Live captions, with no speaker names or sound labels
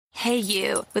Hey,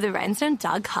 you. With a rhinestone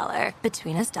dog collar.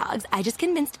 Between us dogs, I just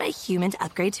convinced my human to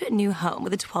upgrade to a new home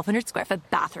with a 1,200 square foot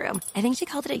bathroom. I think she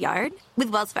called it a yard. With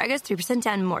Wells Fargo's 3%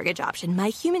 down mortgage option, my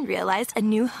human realized a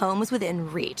new home was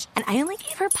within reach, and I only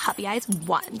gave her puppy eyes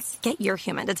once. Get your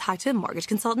human to talk to a mortgage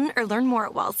consultant or learn more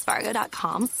at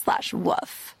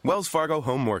wellsfargo.com/woof. Wells Fargo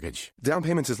Home Mortgage. Down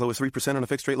payments as low as 3% on a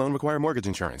fixed rate loan require mortgage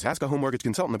insurance. Ask a home mortgage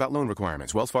consultant about loan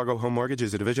requirements. Wells Fargo Home Mortgage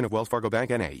is a division of Wells Fargo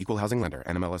Bank N.A., equal housing lender,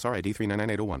 NMLSR ID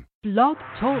 399801. Blog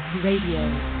Talk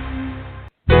Radio.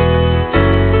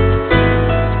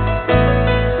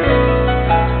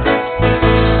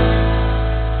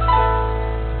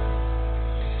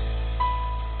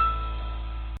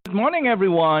 Good morning,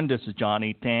 everyone. This is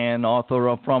Johnny Tan, author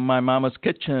of From My Mama's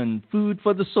Kitchen, Food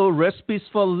for the Soul, Recipes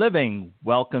for Living.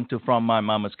 Welcome to From My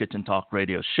Mama's Kitchen Talk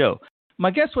Radio Show. My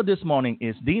guest for this morning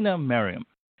is Dena Merriam.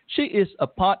 She is a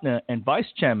partner and vice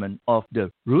chairman of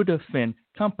the Rebirth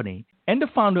Company and the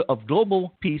founder of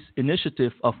Global Peace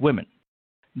Initiative of Women.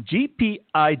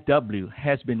 GPIW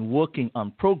has been working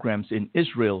on programs in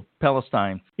Israel,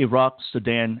 Palestine, Iraq,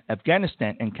 Sudan,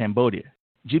 Afghanistan, and Cambodia.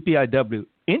 GPIW,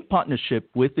 in partnership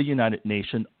with the United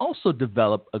Nations, also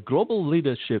developed a global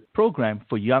leadership program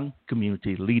for young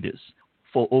community leaders.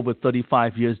 For over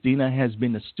 35 years, Dena has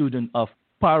been a student of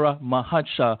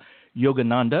Paramahansa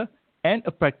Yogananda and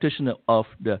a practitioner of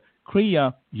the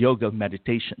Kriya Yoga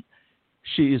meditation.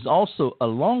 She is also a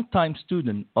longtime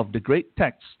student of the great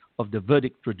texts of the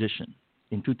Vedic tradition.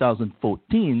 In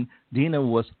 2014, Dena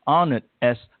was honored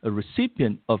as a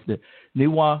recipient of the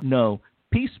Niwano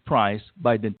Peace Prize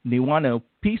by the Niwano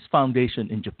Peace Foundation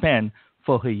in Japan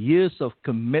for her years of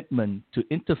commitment to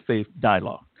interfaith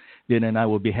dialogue. Dena and I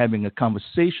will be having a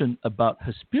conversation about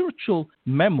her spiritual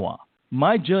memoir,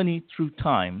 My Journey Through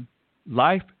Time,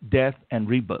 Life, Death, and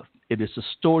Rebirth. It is a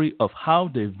story of how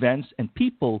the events and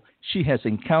people she has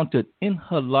encountered in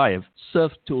her life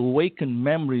serve to awaken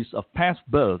memories of past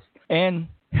births and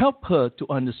help her to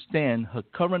understand her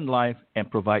current life and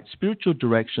provide spiritual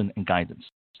direction and guidance.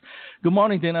 Good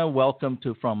morning, Dena. Welcome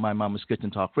to From My Mama's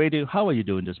Kitchen Talk Radio. How are you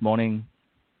doing this morning?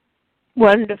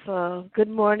 Wonderful. Good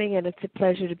morning, and it's a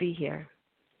pleasure to be here.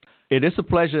 It is a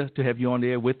pleasure to have you on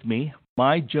there with me.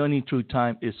 My Journey Through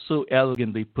Time is so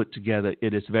elegantly put together.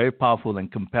 It is a very powerful and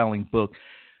compelling book.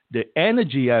 The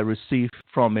energy I received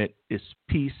from it is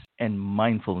peace and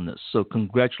mindfulness. So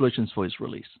congratulations for its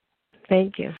release.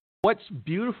 Thank you. What's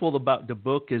beautiful about the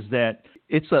book is that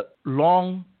it's a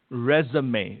long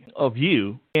resume of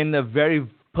you in a very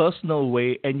personal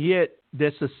way, and yet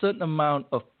there's a certain amount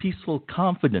of peaceful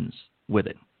confidence with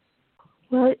it.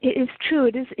 Well, it is true.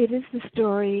 It is the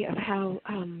story of how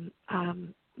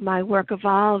my work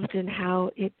evolved and how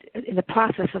it, in the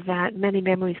process of that, many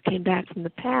memories came back from the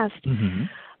past. Mm-hmm.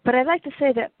 But I'd like to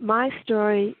say that my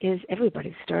story is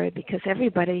everybody's story because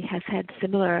everybody has had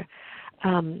similar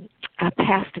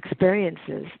past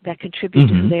experiences that contribute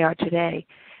to who they are today.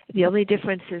 The only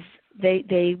difference is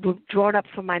they were drawn up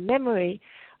from my memory,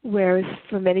 whereas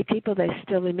for many people they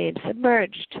still remain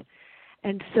submerged.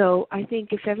 And so I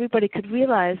think if everybody could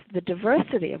realize the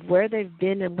diversity of where they've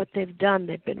been and what they've done,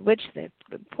 they've been rich, they've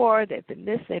been poor, they've been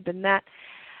this, they've been that,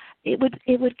 it would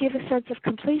give a sense of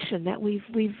completion that we've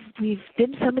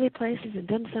been so many places and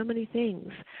done so many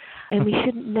things, and we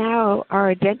shouldn't narrow our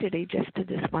identity just to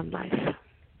this one life.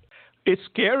 It's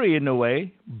scary in a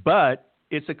way, but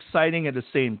it's exciting at the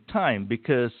same time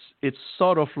because it's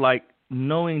sort of like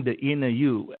knowing the inner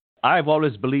you. I've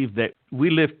always believed that we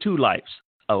live two lives,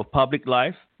 our public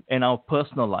life and our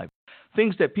personal life.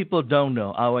 Things that people don't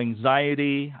know, our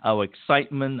anxiety, our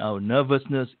excitement, our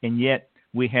nervousness, and yet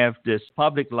we have this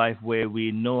public life where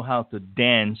we know how to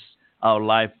dance our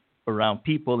life around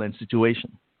people and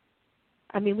situations.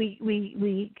 I mean,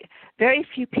 we very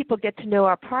few people get to know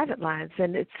our private lives,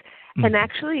 and it's and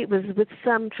actually it was with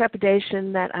some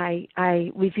trepidation that I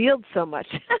revealed so much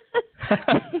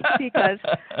because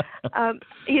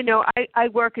I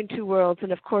work in two worlds,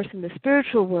 and of course in the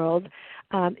spiritual world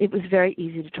it was very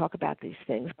easy to talk about these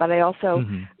things, but I also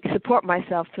support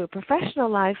myself through a professional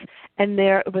life, and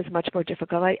there it was much more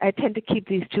difficult. I tend to keep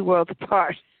these two worlds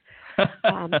apart,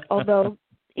 although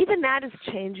even that is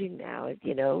changing now.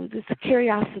 There's a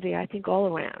curiosity, I think, all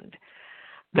around.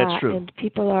 That's true. And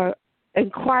people are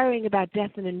inquiring about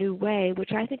death in a new way,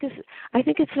 which I think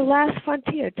it's the last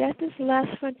frontier. Death is the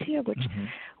last frontier,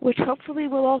 which hopefully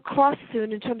we'll all cross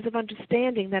soon in terms of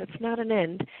understanding that it's not an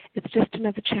end, it's just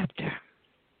another chapter.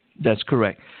 That's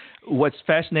correct. What's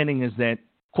fascinating is that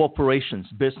corporations,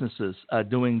 businesses are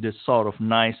doing this sort of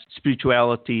nice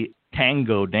spirituality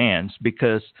tango dance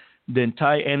because the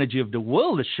entire energy of the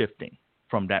world is shifting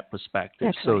from that perspective.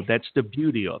 That's right. So that's the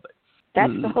beauty of it.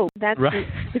 That's the hope. That's right.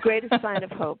 the greatest sign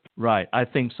of hope. Right. I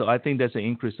think so. I think there's an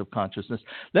increase of consciousness.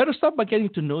 Let us start by getting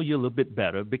to know you a little bit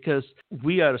better, because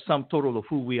we are the sum total of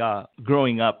who we are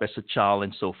growing up as a child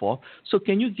and so forth. So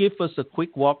can you give us a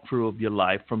quick walkthrough of your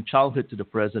life from childhood to the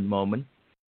present moment?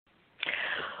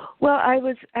 Well, I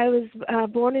was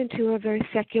born into a very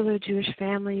secular Jewish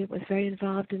family. It was very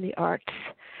involved in the arts,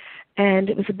 and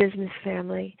it was a business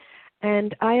family.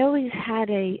 And I always had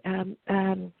a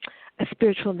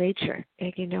spiritual nature.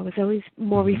 I was always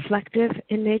more reflective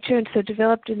in nature, and so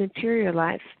developed an interior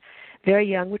life very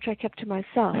young, which I kept to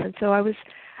myself. And so I was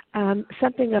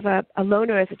something of a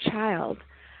loner as a child.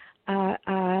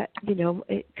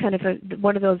 Kind of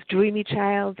one of those dreamy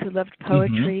childs who loved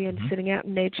poetry and sitting out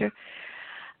in nature.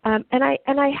 And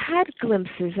I had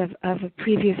glimpses of a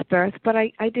previous birth, but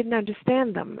I didn't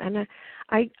understand them. And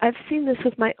I've seen this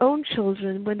with my own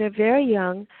children. When they're very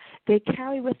young, they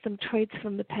carry with them traits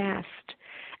from the past,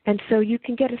 and so you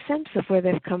can get a sense of where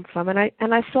they've come from. And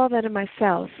I saw that in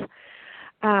myself.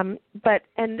 But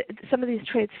some of these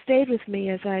traits stayed with me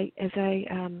as I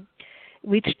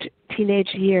reached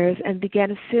teenage years and began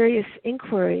a serious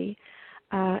inquiry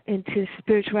into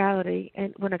spirituality.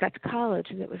 And when I got to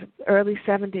college, and it was early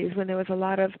 70s when there was a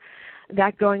lot of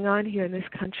that going on here in this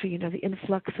country, the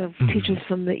influx of teachers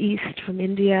from the East, from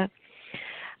India,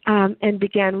 and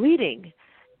began reading.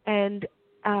 And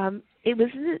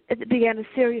it began a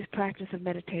serious practice of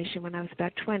meditation when I was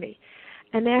about 20.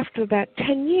 And after about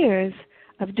 10 years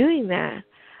of doing that,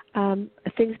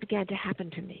 things began to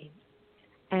happen to me.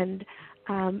 And,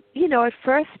 at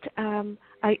first,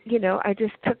 I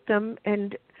just took them,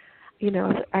 and,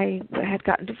 I had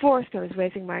gotten divorced. I was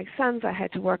raising my sons. I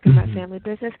had to work in my family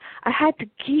business. I had to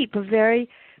keep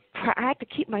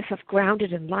myself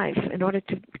grounded in life in order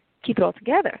to keep it all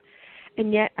together.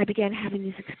 And yet I began having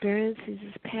these experiences,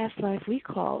 these past life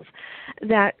recalls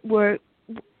that were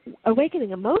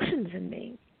awakening emotions in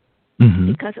me,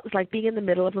 because it was like being in the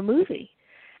middle of a movie.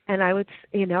 And I would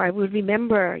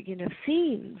remember,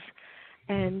 scenes.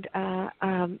 And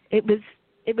it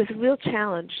was a real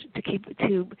challenge to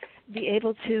be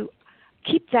able to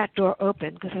keep that door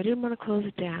open, because I didn't want to close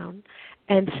it down,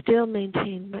 and still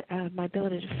maintain my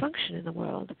ability to function in the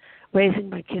world, raising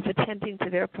my kids, attending to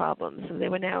their problems. And they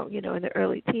were now, in their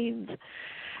early teens,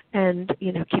 and,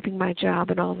 keeping my job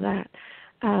and all of that.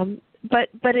 But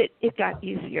it got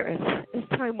easier as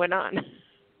time went on.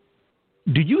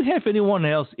 Do you have anyone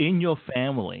else in your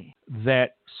family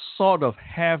that sort of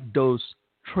have those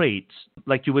traits?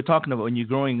 Like you were talking about, when you're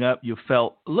growing up, you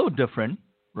felt a little different,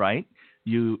 right?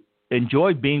 You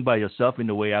enjoy being by yourself in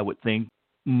a way, I would think.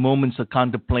 Moments of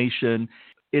contemplation.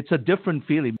 It's a different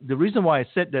feeling. The reason why I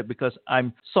said that, because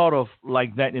I'm sort of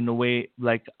like that in a way,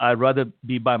 like I'd rather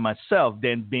be by myself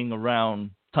than being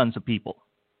around tons of people.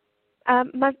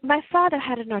 My father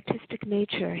had an artistic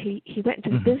nature. He went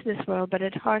into the business world, but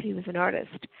at heart he was an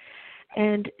artist.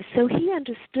 And so he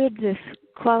understood this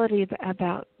quality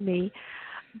about me,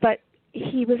 but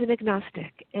he was an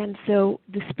agnostic. And so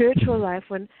the spiritual life,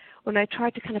 when I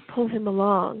tried to kind of pull him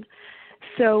along,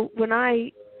 so when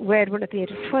I read, at the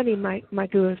age of 20, my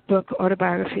guru's book,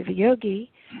 Autobiography of a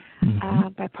Yogi,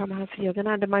 by Paramahansa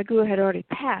Yogananda, my guru had already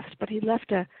passed, but he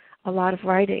left a lot of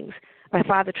writings. My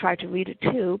father tried to read it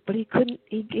too, but he couldn't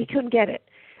get it.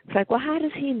 It's like, well, how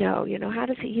does he know? How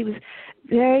does he was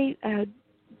very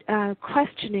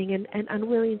questioning and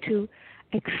unwilling to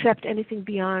accept anything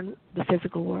beyond the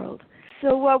physical world.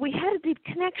 So while we had a deep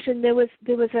connection, there was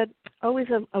always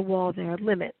a wall there, a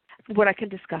limit, what I can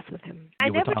discuss with him. I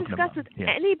never discussed with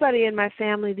anybody in my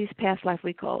family these past life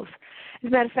recalls. As a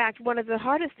matter of fact, one of the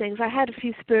hardest things, I had a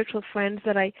few spiritual friends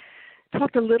that I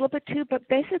talked a little bit to, but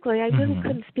basically I really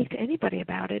couldn't speak to anybody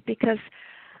about it because,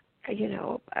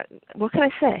 what can I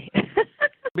say?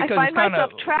 I find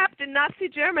myself trapped in Nazi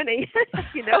Germany,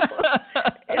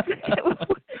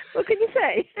 What can you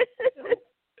say?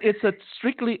 It's a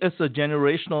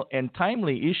generational and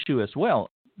timely issue as well,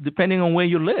 depending on where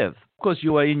you live. Of course,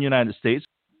 you are in the United States,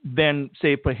 then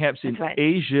say perhaps in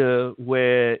Asia,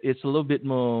 where it's a little bit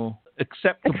more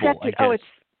acceptable, I guess. Oh,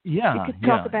 you could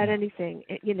talk about anything,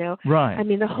 Right. I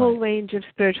mean, the whole range of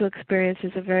spiritual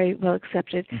experiences are very well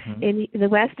accepted. In the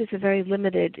West, it's a very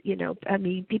limited,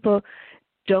 people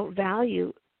don't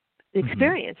value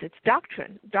experience. It's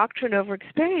doctrine over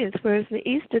experience, whereas in the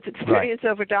East, it's experience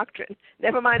over doctrine.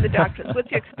 Never mind the doctrines. What's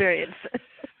your experience?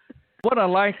 What I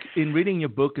like in reading your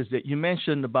book is that you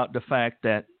mentioned about the fact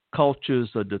that cultures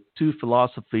or the two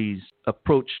philosophies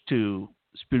approach to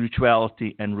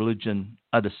spirituality and religion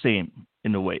are the same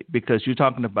in a way, because you're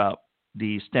talking about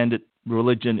the standard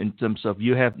religion in terms of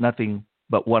you have nothing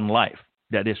but one life,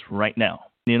 that is right now.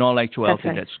 In all actuality, That's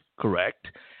right. that's correct.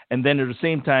 And then at the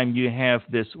same time, you have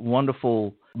this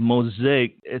wonderful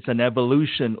mosaic. It's an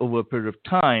evolution over a period of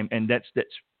time, and that's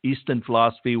Eastern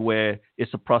philosophy where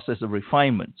it's a process of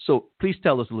refinement. So please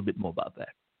tell us a little bit more about that.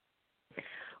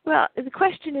 Well, the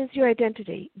question is your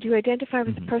identity. Do you identify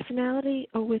with the personality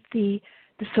or with the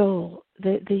soul,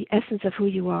 the essence of who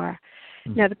you are?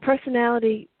 Now, the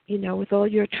personality, with all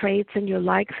your traits and your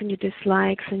likes and your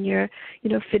dislikes and your,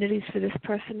 affinities for this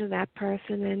person and that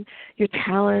person and your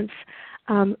talents,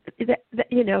 my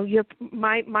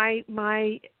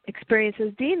experience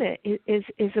as Dena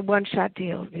is a one-shot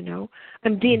deal.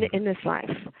 I'm Dena in this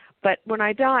life, but when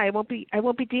I die, I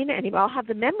won't be Dena anymore. I'll have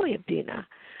the memory of Dena,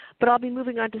 but I'll be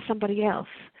moving on to somebody else.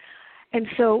 And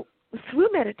so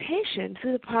through meditation,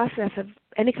 through the process of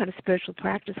any kind of spiritual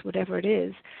practice, whatever it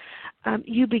is,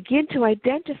 you begin to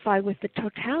identify with the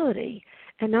totality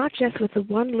and not just with the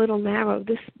one little narrow,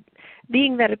 this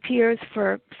being that appears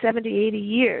for 70, 80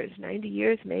 years, 90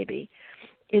 years maybe,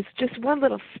 is just one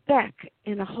little speck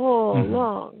in a whole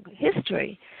long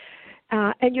history.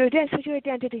 And your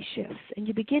identity shifts, and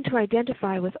you begin to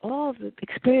identify with all the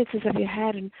experiences of your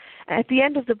head. And at the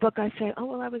end of the book, I say, oh,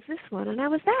 well, I was this one, and I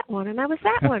was that one, and I was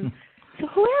that one. So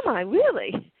who am I,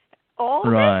 really? All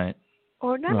of it?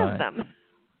 Or none of them?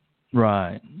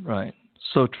 Right.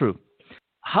 So true.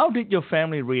 How did your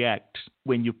family react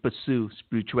when you pursue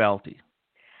spirituality?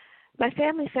 My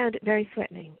family found it very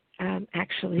threatening,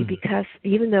 actually, because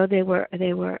even though they were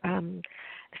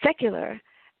secular,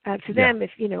 to them,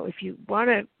 if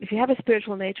you have a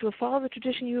spiritual nature, well, follow the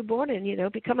tradition you were born in.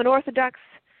 Become an Orthodox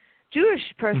Jewish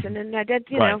person and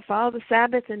follow the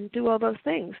Sabbath and do all those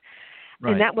things.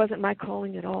 Right. And that wasn't my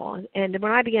calling at all. And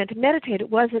when I began to meditate, it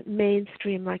wasn't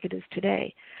mainstream like it is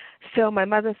today. So my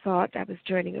mother thought I was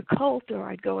joining a cult, or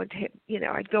I'd go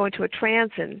into a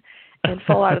trance and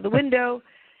fall out of the window.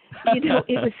 It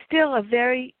was still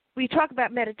we talk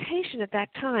about meditation at that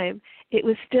time, it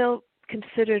was still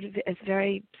considered as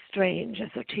very strange,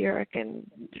 esoteric, and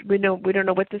we don't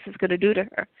know what this is going to do to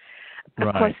her.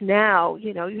 Of course, now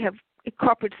you have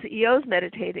corporate CEOs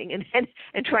meditating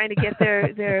and trying to get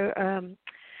their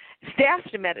staff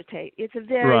to meditate. It's a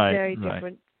very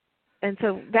different, and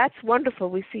so that's wonderful.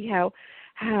 We see how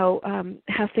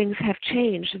things have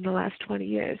changed in the last 20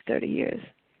 years, 30 years.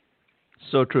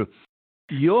 So true.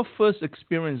 Your first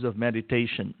experience of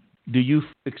meditation, do you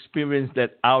experience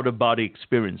that out-of-body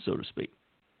experience, so to speak?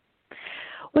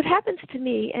 What happens to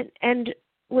me, and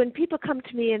when people come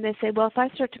to me and they say, well, if I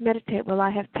start to meditate, will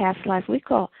I have past life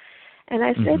recall? And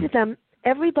I say to them,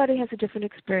 everybody has a different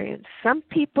experience. Some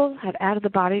people have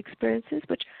out-of-the-body experiences,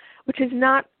 which is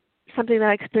not something that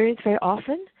I experience very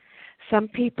often. Some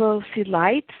people see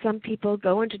light. Some people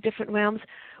go into different realms.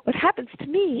 What happens to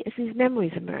me is these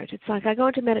memories emerge. It's like I go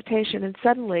into meditation and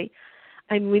suddenly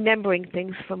I'm remembering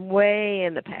things from way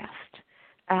in the past.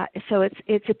 So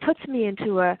it puts me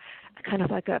into a kind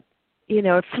of like it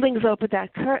flings open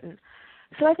that curtain.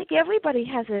 So I think everybody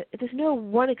there's no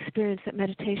one experience that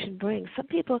meditation brings. Some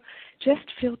people just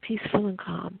feel peaceful and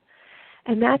calm.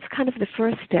 And that's kind of the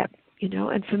first step,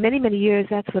 and for many, many years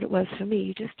that's what it was for me.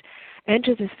 You just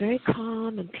enter this very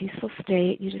calm and peaceful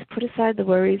state. You just put aside the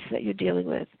worries that you're dealing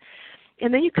with.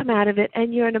 And then you come out of it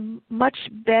and you're in a much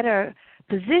better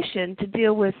position to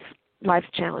deal with life's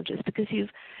challenges because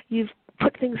you've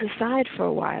put things aside for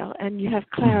a while and you have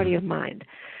clarity of mind.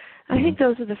 I think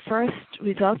those are the first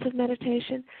results of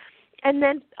meditation, and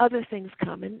then other things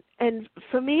come. And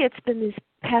for me, it's been these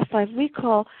past life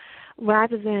recall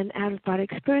rather than out-of-body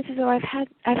experiences, or I've had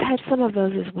some of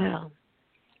those as well.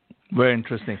 Very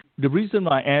interesting. The reason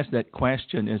I asked that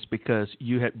question is because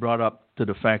you had brought up to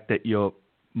the fact that your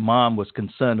mom was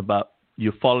concerned about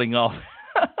you falling off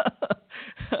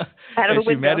out of the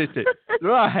window. Meditate.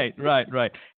 Right.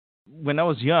 When I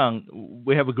was young,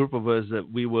 we have a group of us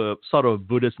that we were sort of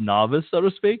Buddhist novice, so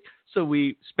to speak. So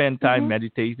we spend time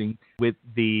meditating with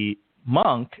the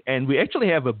monk, and we actually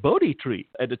have a Bodhi tree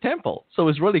at the temple. So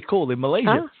it's really cool in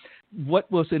Malaysia. What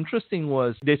was interesting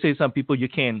was they say some people you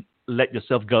can't let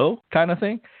yourself go kind of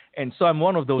thing. And so I'm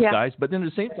one of those guys. But then at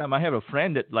the same time, I have a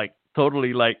friend that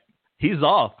totally he's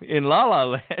off in La La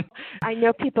Land. I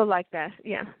know people like that,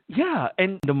 yeah. Yeah,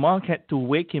 and the monk had to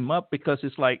wake him up because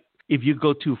it's like, if you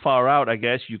go too far out, I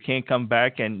guess, you can't come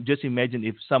back. And just imagine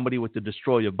if somebody were to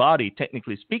destroy your body,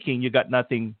 technically speaking, you got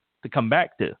nothing to come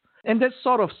back to. And that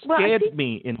sort of scared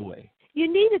me in a way.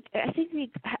 You need it. I think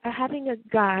having a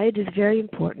guide is very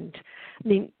important. I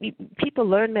mean, people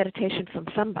learn meditation from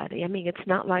somebody. I mean, it's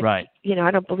not like, I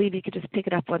don't believe you could just pick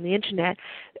it up on the Internet.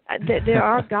 There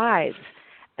are guides.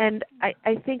 And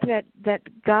I think that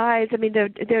guides, I mean,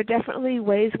 there are definitely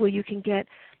ways where you can get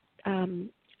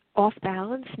off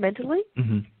balance mentally,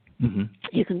 Mm-hmm.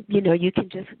 you can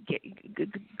just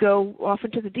go off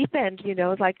into the deep end.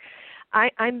 Like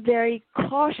I'm very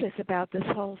cautious about this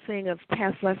whole thing of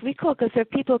past life recall, because there are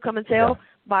people who come and say, "Oh,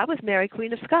 well, I was Mary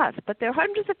Queen of Scots," but there are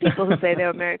hundreds of people who say they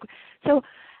were Mary Queen. So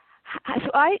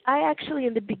I actually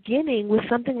in the beginning was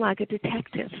something like a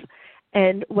detective,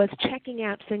 and was checking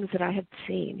out things that I had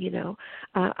seen.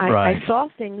 I saw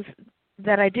things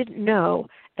that I didn't know,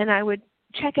 and I would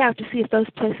check out to see if those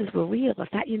places were real, if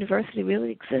that university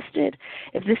really existed,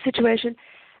 if this situation.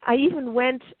 I even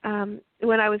went,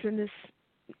 when I was in this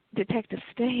detective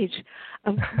stage,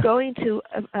 of going to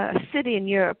a city in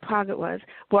Europe, Prague it was,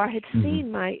 where I had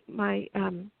seen my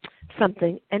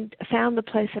something and found the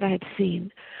place that I had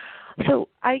seen. So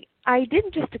I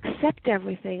didn't just accept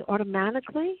everything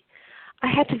automatically. I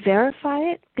had to verify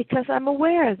it, because I'm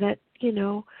aware that,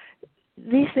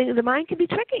 these things, the mind can be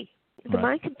tricky. The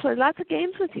mind can play lots of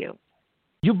games with you.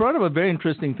 You brought up a very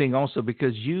interesting thing also,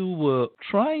 because you were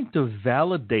trying to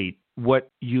validate what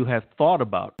you have thought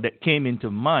about that came into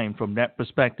mind from that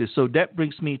perspective. So that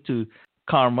brings me to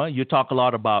karma. You talk a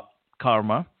lot about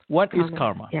karma. What is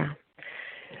karma? Yeah.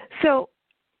 So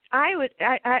karma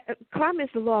is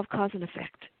the law of cause and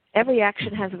effect. Every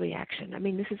action has a reaction. I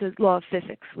mean, this is a law of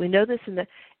physics. We know this in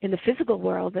the physical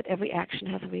world, that every action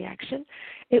has a reaction.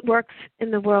 It works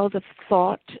in the world of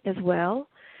thought as well.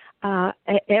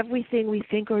 Everything we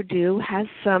think or do has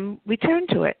some return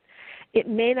to it. It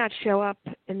may not show up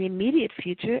in the immediate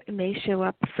future. It may show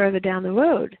up further down the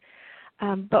road.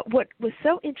 But what was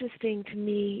so interesting to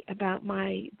me about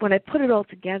when I put it all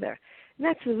together, and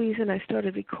that's the reason I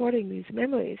started recording these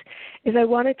memories, is I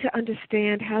wanted to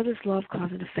understand how this law of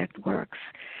cause and effect works,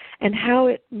 and how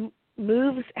it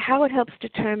moves, how it helps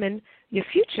determine your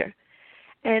future.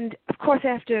 And of course,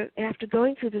 after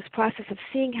going through this process of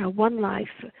seeing how one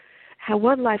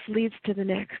life leads to the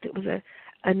next, it was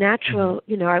a natural,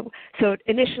 so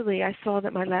initially I saw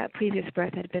that my previous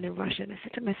birth had been in Russia, and I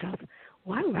said to myself,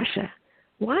 why Russia?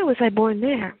 Why was I born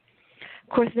there?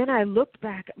 Of course, then I looked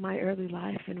back at my early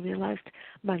life and realized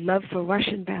my love for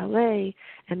Russian ballet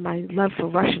and my love for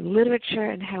Russian literature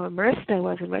and how immersed I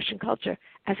was in Russian culture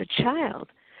as a child.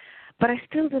 But I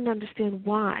still didn't understand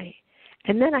why.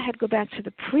 And then I had to go back to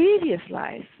the previous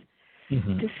life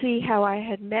to see how I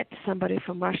had met somebody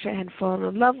from Russia and fallen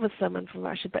in love with someone from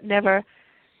Russia, but never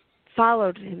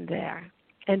followed him there,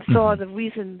 and saw the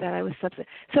reason that I was subject.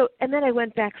 So, and then I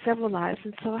went back several lives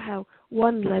and saw how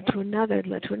one led to another,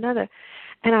 and it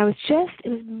was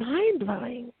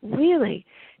mind-blowing, really,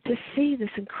 to see this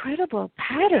incredible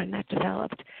pattern that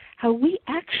developed, how we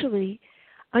actually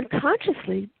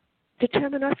unconsciously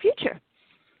determine our future.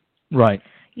 Right.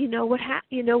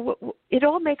 It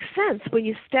all makes sense when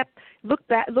you look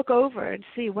back, look over, and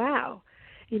see, wow,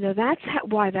 that's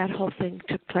why that whole thing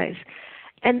took place.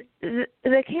 And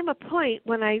there came a point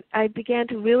when I began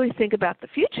to really think about the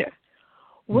future.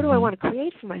 What do I want to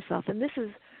create for myself? And this is,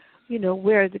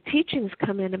 where the teachings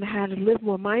come in, and how to live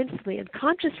more mindfully and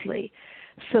consciously,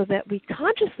 so that we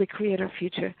consciously create our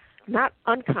future, not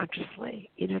unconsciously,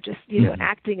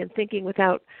 acting and thinking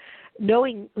without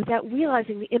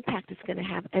realizing the impact it's going to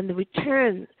have and the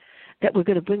return that we're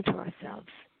going to bring to ourselves.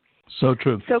 So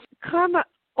true. So karma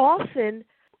often,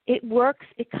 it works,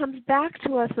 it comes back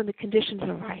to us when the conditions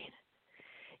are right.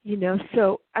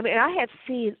 So, I mean, I have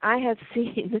seen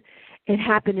it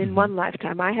happen in one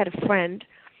lifetime. I had a friend,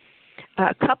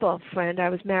 a couple friend, I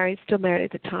was still married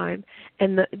at the time,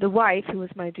 and the wife, who was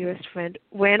my dearest friend,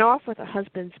 ran off with her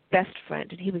husband's best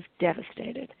friend, and he was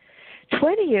devastated.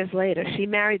 20 years later, she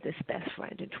married this best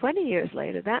friend, and 20 years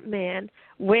later, that man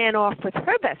ran off with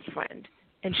her best friend,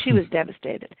 and she was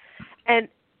devastated. And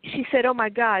she said, oh, my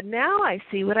God, now I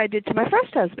see what I did to my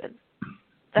first husband,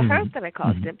 the hurt that I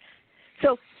caused him.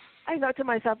 So I thought to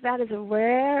myself, that is a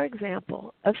rare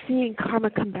example of seeing karma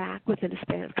come back within a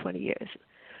span of 20 years.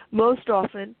 Most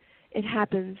often, it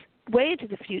happens way into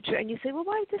the future, and you say, well,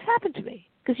 why did this happen to me?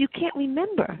 Because you can't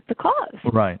remember the cause.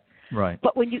 Right.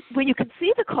 But when you can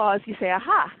see the cause, you say,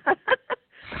 aha,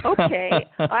 okay,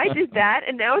 I did that,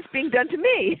 and now it's being done to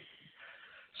me.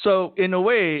 So, in a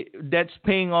way, that's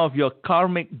paying off your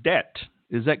karmic debt.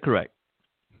 Is that correct?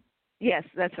 Yes,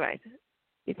 that's right.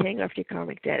 You're paying off your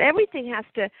karmic debt. Everything has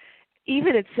to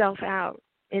even itself out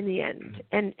in the end.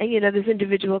 And there's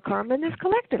individual karma, and there's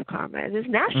collective karma, and there's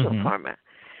national karma.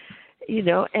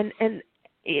 And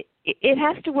it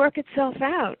has to work itself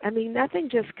out. I mean, nothing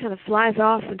just kind of flies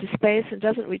off into space and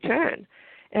doesn't return.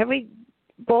 Every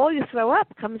ball you throw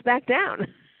up comes back down.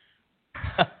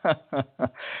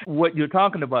 What you're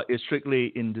talking about is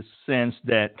strictly in the sense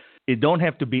that it don't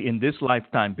have to be in this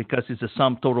lifetime, because it's a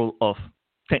sum total of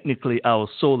technically our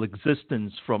soul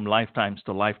existence from lifetimes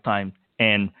to lifetime,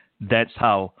 and that's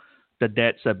how the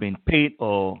debts have been paid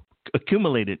or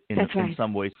accumulated in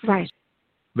some ways. Right.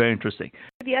 Very interesting.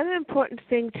 The other important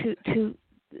thing to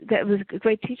that was a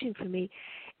great teaching for me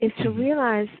is to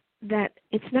realize that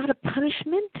it's not a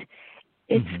punishment,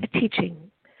 it's a teaching.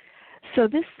 So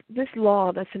this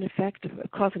law that's an effect of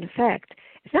cause and effect,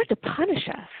 it's not to punish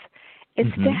us.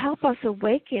 It's to help us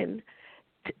awaken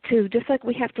to just like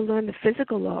we have to learn the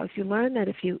physical laws. You learn that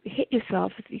if you hit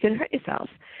yourself, you're going to hurt yourself.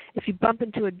 If you bump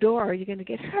into a door, you're going to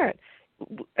get hurt.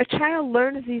 A child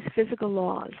learns these physical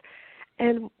laws,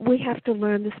 and we have to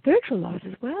learn the spiritual laws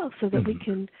as well so that we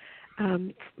can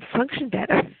function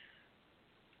better.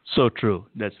 So true.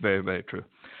 That's very, very true.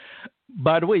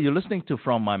 By the way, you're listening to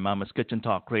From My Mama's Kitchen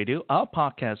Talk Radio. Our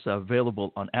podcasts are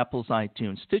available on Apple's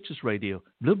iTunes, Stitches Radio,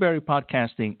 Blueberry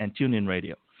Podcasting, and TuneIn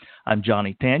Radio. I'm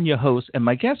Johnny Tan, your host, and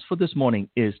my guest for this morning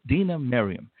is Dena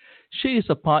Merriam. She is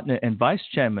a partner and vice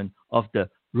chairman of the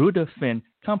Rudder Finn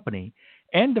Company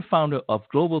and the founder of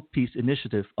Global Peace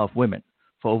Initiative of Women.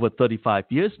 For over 35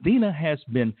 years, Dena has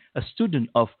been a student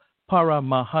of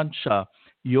Paramahansa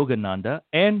Yogananda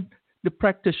and the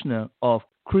practitioner of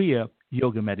Kriya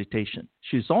Yoga meditation.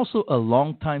 She's also a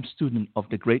longtime student of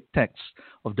the great texts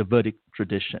of the Vedic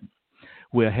tradition.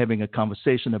 We're having a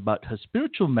conversation about her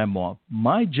spiritual memoir,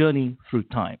 My Journey Through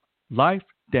Time, Life,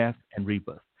 Death, and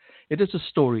Rebirth. It is a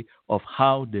story of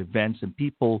how the events and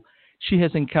people she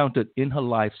has encountered in her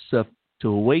life serve to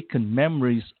awaken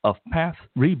memories of past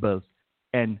rebirth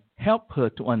and help her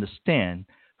to understand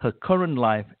her current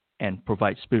life and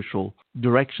provide spiritual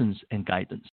directions and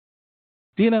guidance.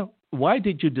 Dena, why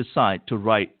did you decide to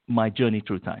write My Journey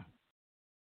Through Time?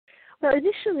 Well,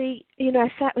 initially,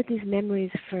 I sat with these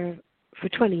memories for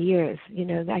 20 years.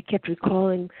 I kept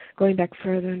recalling, going back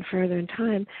further and further in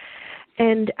time.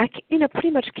 And I,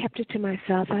 pretty much kept it to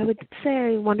myself. I would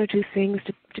say one or two things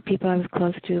to people I was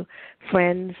close to,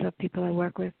 friends or people I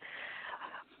work with.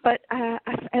 But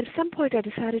at some point, I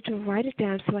decided to write it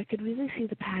down so I could really see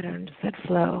the patterns that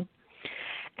flow.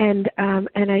 And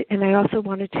I also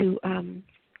wanted to,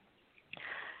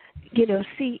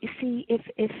 see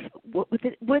if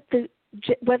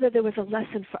whether there was a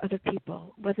lesson for other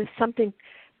people, whether something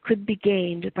could be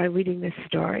gained by reading this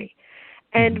story.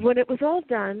 And when it was all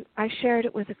done, I shared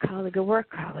it with a colleague, a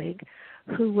work colleague,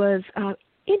 who was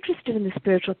interested in the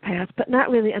spiritual path, but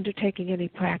not really undertaking any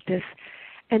practice.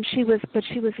 And she was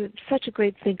such a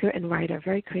great thinker and writer,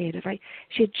 very creative.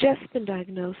 She had just been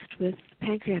diagnosed with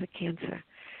pancreatic cancer,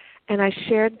 and I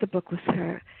shared the book with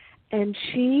her, and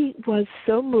she was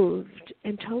so moved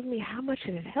and told me how much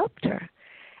it had helped her.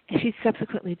 And she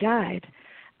subsequently died.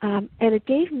 And it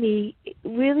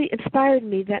really inspired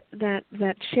me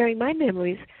that sharing my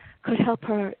memories could help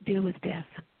her deal with death.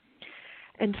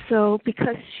 And so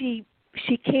because she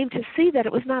came to see that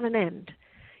it was not an end.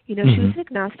 She was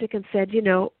agnostic and said,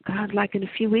 God, like in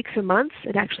a few weeks or months,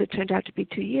 it actually turned out to be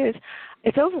 2 years,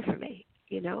 it's over for me,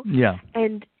 Yeah.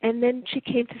 And then she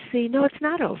came to see, no, it's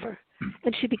not over.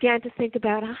 And she began to think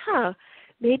about,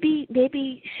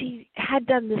 maybe she had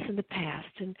done this in the past,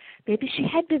 and maybe she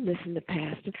had done this in the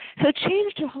past. And so it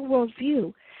changed her whole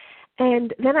worldview.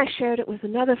 And then I shared it with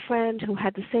another friend who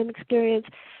had the same experience.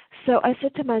 So I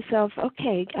said to myself,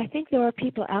 okay, I think there are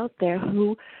people out there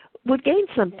who would gain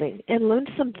something and learn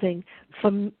something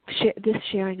from this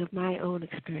sharing of my own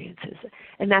experiences.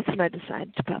 And that's when I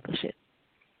decided to publish it.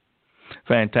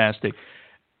 Fantastic.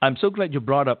 I'm so glad you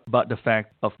brought up about the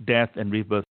fact of death and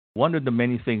rebirth. One of the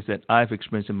many things that I've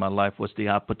experienced in my life was the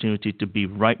opportunity to be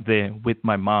right there with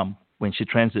my mom when she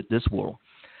transited this world.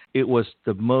 It was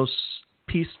the most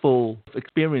peaceful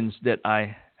experience that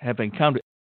I have encountered.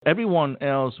 Everyone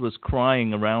else was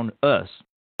crying around us.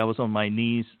 I was on my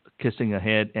knees, kissing her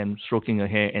head and stroking her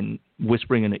hair and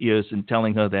whispering in her ears and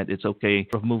telling her that it's okay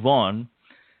to move on.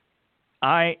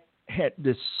 I had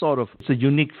this it's a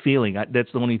unique feeling.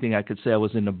 That's the only thing I could say. I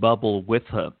was in a bubble with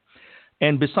her.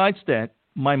 And besides that,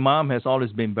 my mom has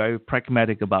always been very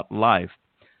pragmatic about life.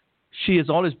 She has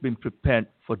always been prepared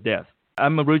for death.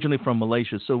 I'm originally from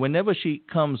Malaysia, so whenever she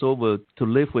comes over to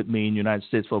live with me in the United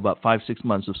States for about 5-6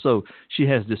 months or so, she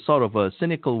has this sort of a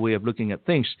cynical way of looking at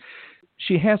things.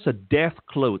 She has her death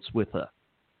clothes with her.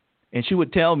 And she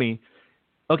would tell me,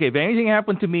 okay, if anything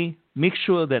happened to me, make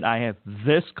sure that I have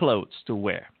this clothes to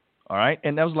wear. All right?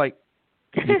 And I was like,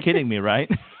 you're kidding me, right?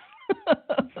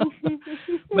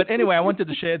 But anyway, I wanted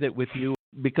to share that with you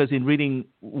because in reading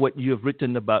what you have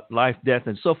written about life, death,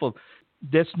 and so forth,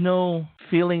 there's no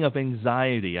feeling of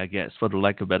anxiety, I guess, for the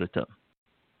lack of a better term.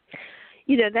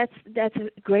 That's a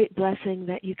great blessing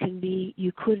that you could be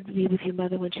with your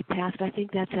mother when she passed. I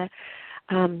think that's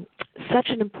such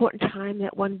an important time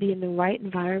that one be in the right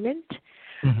environment.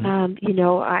 Mm-hmm.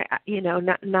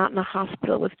 Not in a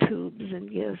hospital with tubes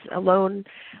and alone,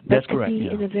 but That's to correct, be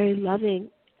yeah. in a very loving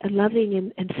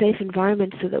and safe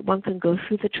environment so that one can go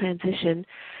through the transition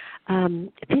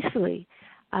peacefully.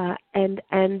 And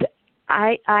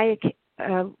I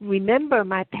remember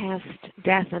my past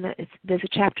death, and there's a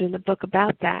chapter in the book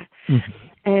about that. Mm-hmm.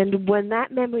 And when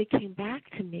that memory came back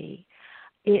to me,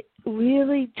 it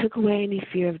really took away any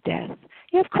fear of death.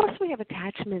 Yeah, of course we have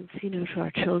attachments, to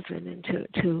our children and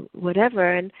to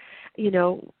whatever, and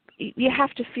you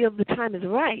have to feel the time is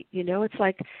right. It's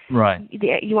like right.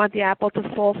 You want the apple to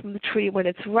fall from the tree when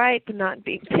it's ripe and not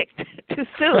being picked too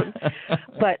soon.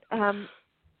 But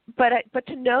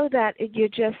to know that you're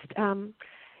just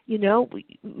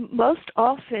most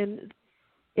often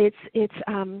it's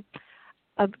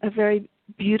a very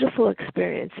beautiful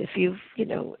experience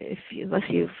unless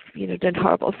you've done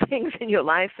horrible things in your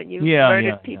life and you've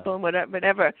murdered people and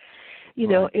whatever.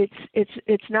 Right.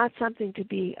 It's not something to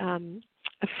be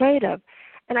afraid of.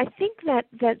 And I think that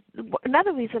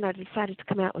another reason I decided to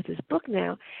come out with this book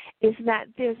now is that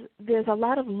there's a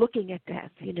lot of looking at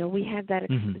death. We had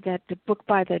that book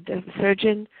by the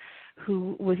surgeon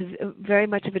who was very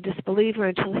much of a disbeliever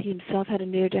until he himself had a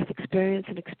near-death experience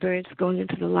and experienced going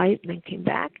into the light and then came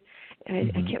back.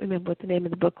 I can't remember what the name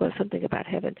of the book was, something about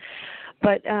heaven.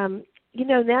 But now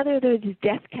there are these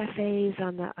death cafes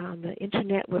on the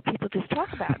internet where people just talk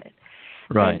about it.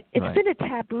 Right. And it's been a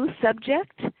taboo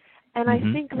subject, and I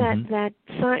think that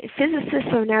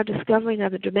physicists are now discovering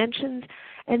other dimensions,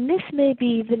 and this may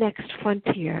be the next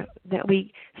frontier that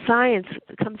science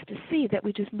comes to see, that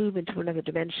we just move into another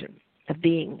dimension of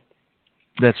being.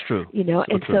 That's true.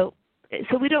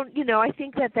 So we don't, I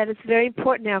think that it's very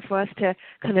important now for us to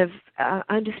kind of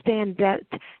understand that,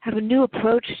 have a new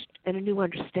approach and a new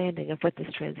understanding of what this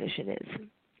transition is.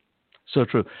 So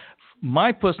true.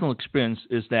 My personal experience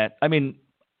is that,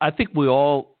 I think we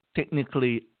all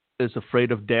technically is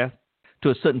afraid of death to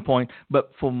a certain point,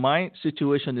 but for my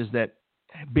situation is that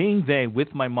being there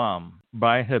with my mom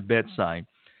by her bedside,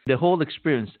 the whole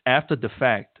experience after the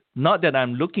fact, not that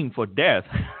I'm looking for death,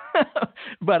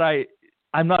 but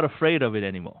I'm not afraid of it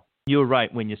anymore. You're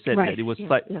right when you said that. It was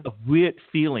a weird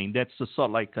feeling. That's a sort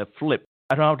of like a flip.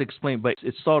 I don't know how to explain, but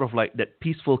it's sort of like that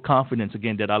peaceful confidence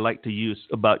again that I like to use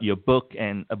about your book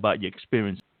and about your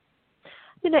experience.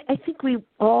 I think we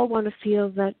all want to feel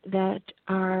that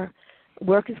our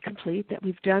work is complete, that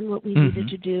we've done what we needed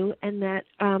to do, and that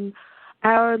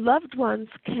our loved ones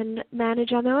can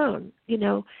manage on their own.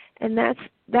 And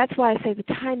that's why I say the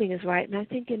timing is right. And I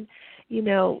think in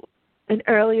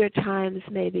earlier times,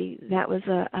 maybe that was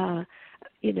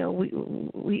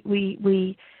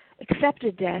we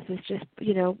accepted death as just,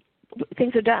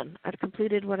 things are done. I've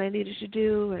completed what I needed to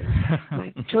do, and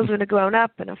my children are grown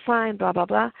up and are fine, blah, blah,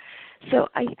 blah. So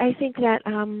I think that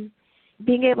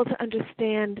being able to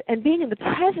understand and being in the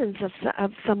presence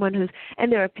of someone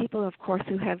and there are people, of course,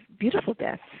 who have beautiful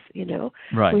deaths,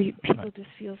 right. where people just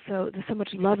feel there's so much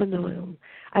love in the room.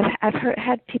 I've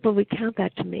had people recount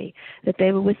that to me, that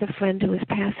they were with a friend who was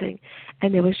passing,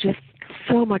 and there was just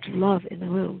so much love in the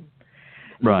room.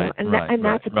 Right,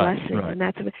 that's a blessing, and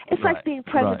it's like being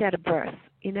present at a birth.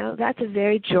 That's a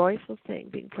very joyful thing,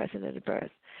 being present at a birth.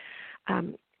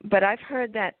 But I've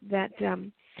heard that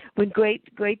when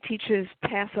great teachers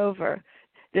pass over,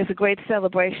 there's a great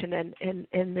celebration in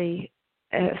the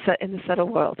subtle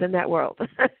world, in that world.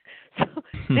 So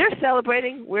they're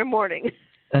celebrating, we're mourning.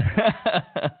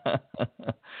 I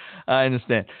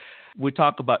understand. We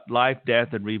talk about life, death,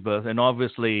 and rebirth, and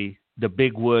obviously the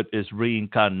big word is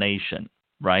reincarnation,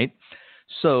 right?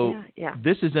 So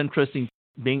this is interesting.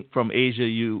 Being from Asia,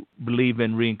 you believe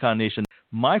in reincarnation.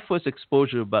 My first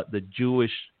exposure about the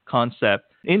Jewish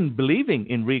concept in believing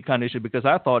in reincarnation, because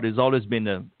I thought it's always been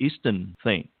an Eastern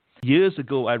thing. Years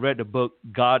ago, I read the book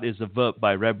God is a Verb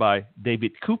by Rabbi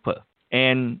David Cooper,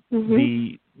 and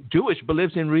the Jewish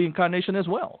believes in reincarnation as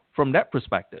well from that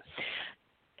perspective.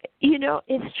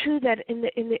 It's true that in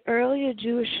the earlier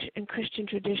Jewish and Christian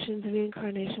traditions,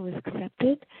 reincarnation was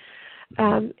accepted,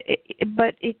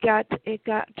 but it got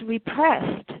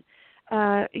repressed,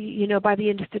 by the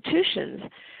institutions,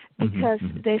 because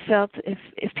they felt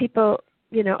if people,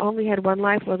 only had one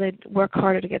life, well, they'd work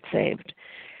harder to get saved.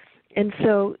 And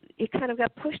so it kind of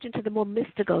got pushed into the more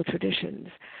mystical traditions.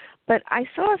 But I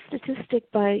saw a statistic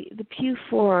by the Pew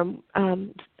Forum,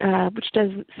 which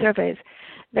does surveys,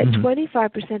 that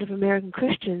 25% of American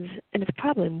Christians, and it's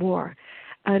probably more,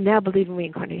 now believe in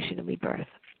reincarnation and rebirth.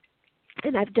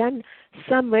 And I've done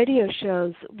some radio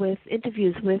shows with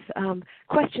interviews with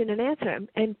question and answer,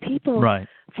 and people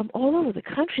from all over the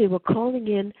country were calling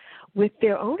in with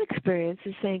their own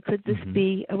experiences, saying, "Could this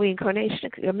be a reincarnation,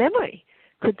 a memory?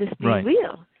 Could this be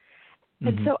real?"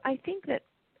 And so I think that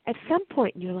at some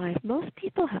point in your life, most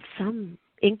people have some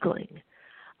inkling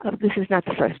of this is not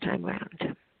the first time around.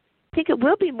 I think it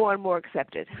will be more and more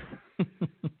accepted.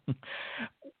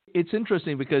 It's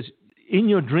interesting because in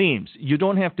your dreams, you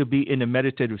don't have to be in a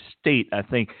meditative state, I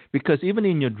think, because even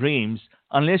in your dreams,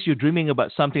 unless you're dreaming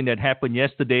about something that happened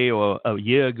yesterday or a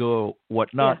year ago or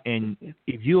whatnot, and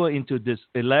if you are into this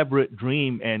elaborate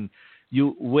dream and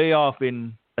you way off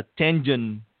in a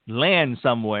tangent land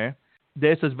somewhere,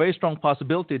 there's a very strong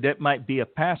possibility that might be a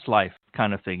past life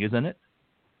kind of thing, isn't it?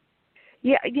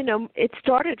 Yeah, it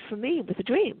started for me with a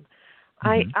dream.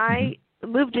 I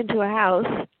moved into a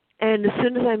house, and as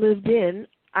soon as I moved in,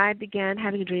 I began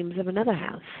having dreams of another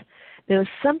house. There was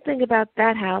something about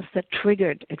that house that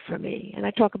triggered it for me, and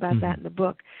I talk about that in the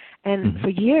book. And for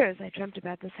years, I dreamt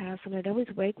about this house, and I'd always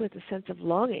wake with a sense of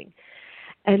longing.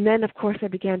 And then, of course, I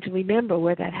began to remember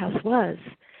where that house was.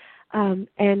 And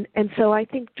so I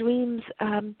think dreams,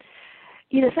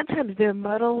 sometimes they're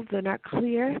muddled, they're not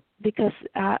clear, because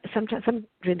sometimes some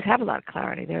dreams have a lot of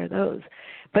clarity. There are those.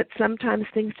 But sometimes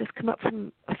things just come up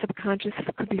from a subconscious,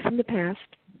 it could be from the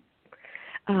past.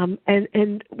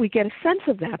 And we get a sense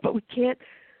of that, but we can't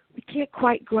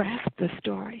quite grasp the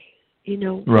story.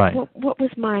 What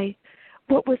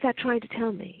was that trying to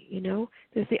tell me?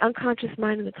 There's the unconscious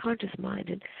mind and the conscious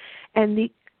mind, and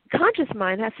the conscious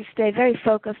mind has to stay very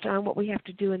focused on what we have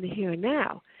to do in the here and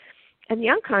now, and the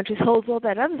unconscious holds all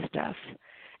that other stuff,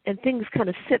 and things kind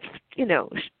of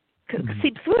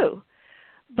seep through.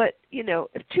 But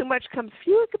if too much comes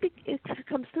through, it could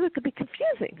be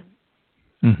confusing.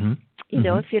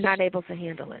 If you're not able to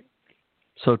handle it.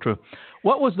 So true.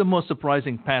 What was the most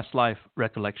surprising past life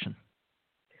recollection?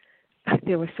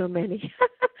 There were so many.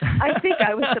 I think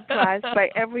I was surprised by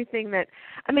everything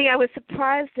I was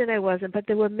surprised and I wasn't, but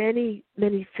there were many,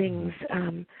 many things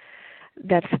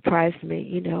that surprised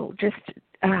me,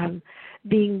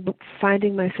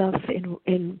 finding myself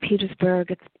in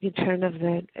Petersburg at the turn of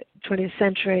the 20th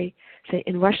century, say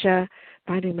in Russia,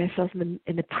 finding myself in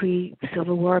the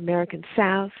pre-Civil War American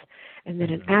South, and then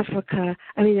in Africa.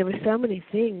 There were so many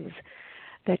things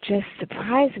that just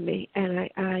surprised me, and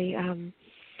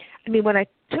when I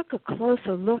took a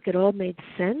closer look, it all made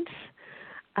sense.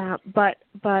 But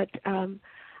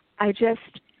I just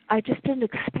didn't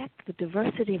expect the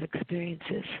diversity of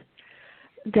experiences,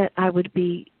 that I would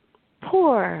be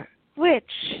poor,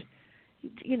 rich,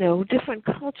 different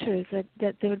cultures,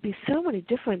 that there would be so many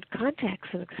different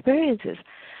contexts and experiences.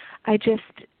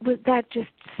 That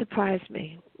just surprised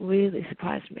me, really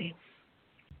surprised me.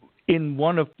 In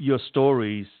one of your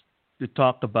stories, you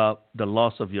talked about the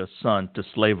loss of your son to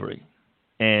slavery,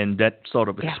 and that sort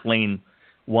of explained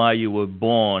why you were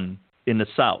born in the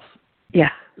South.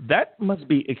 Yeah. That must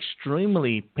be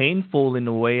extremely painful in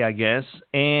a way, I guess,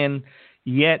 and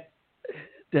yet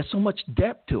there's so much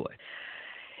depth to it.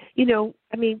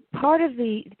 Part of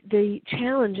the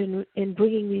challenge in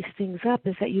bringing these things up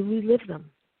is that you relive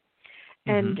them.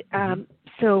 And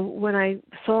so when I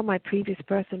saw my previous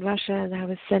birth in Russia, and I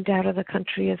was sent out of the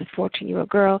country as a 14-year-old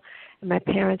girl, and my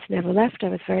parents never left, I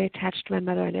was very attached to my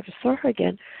mother. I never saw her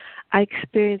again. I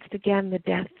experienced again the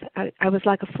death. I was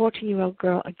like a 14-year-old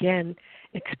girl again,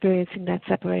 experiencing that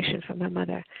separation from my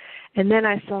mother. And then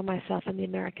I saw myself in the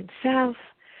American South,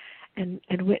 and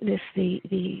witnessed the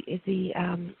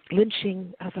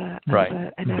lynching of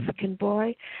an African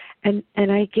boy, and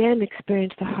I again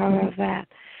experienced the horror of that.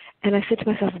 And I said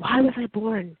to myself, why was I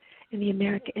born in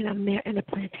a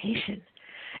plantation?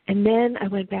 And then I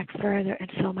went back further and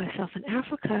saw myself in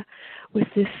Africa with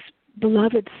this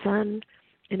beloved son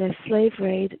in a slave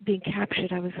raid being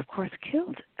captured. I was, of course,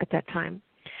 killed at that time.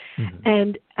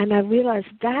 And I realized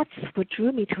that's what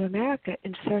drew me to America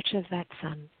in search of that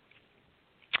son.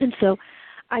 And so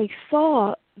I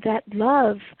saw that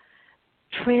love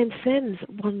transcends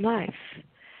one life,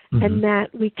 and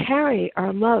that we carry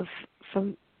our love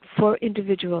for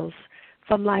individuals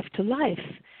from life to life.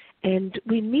 And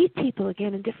we meet people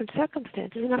again in different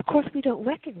circumstances, and of course we don't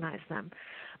recognize them,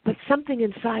 but something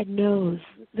inside knows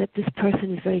that this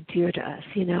person is very dear to us,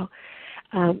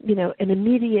 an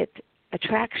immediate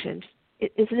attraction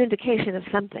is an indication of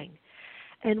something.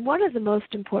 And one of the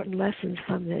most important lessons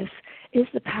from this is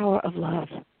the power of love.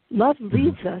 Love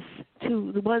leads us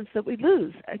to the ones that we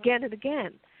lose again and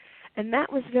again. And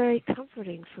that was very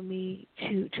comforting for me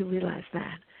to realize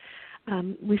that.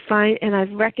 We find, and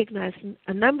I've recognized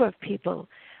a number of people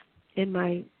in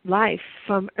my life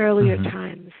from earlier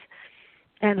times.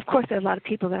 And of course, there are a lot of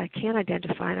people that I can't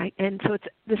identify, and so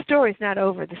the story's not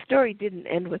over. The story didn't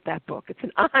end with that book. It's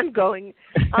an ongoing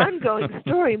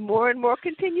story. More and more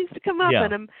continues to come up,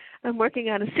 and I'm working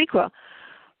on a sequel.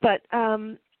 But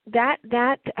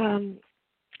that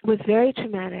was very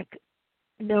traumatic,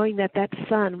 knowing that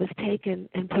son was taken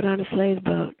and put on a slave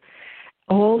boat,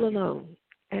 all alone,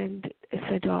 and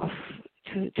sent off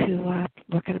to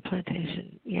work at a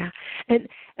plantation. Yeah, and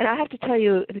I have to tell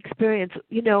you an experience.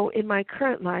 In my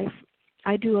current life,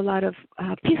 I do a lot of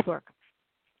peace work.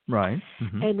 Right.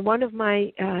 And one of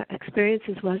my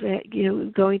experiences was,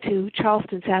 going to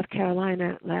Charleston, South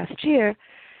Carolina last year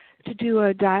to do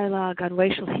a dialogue on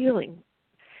racial healing.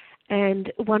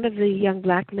 And one of the young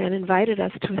black men invited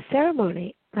us to a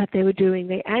ceremony that they were doing,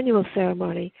 the annual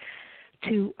ceremony,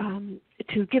 to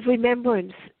give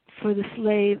remembrance for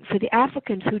the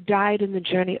Africans who died in the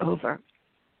journey over.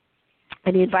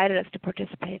 And he invited us to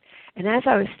participate. And as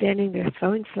I was standing there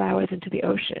throwing flowers into the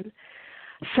ocean,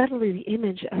 suddenly the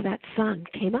image of that son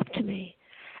came up to me.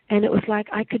 And it was like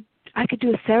I could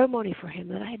do a ceremony for him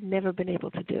that I had never been able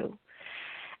to do.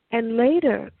 And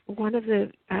later, one of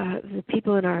the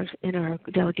people in our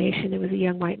delegation, it was a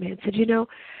young white man, said,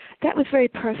 that was very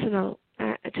personal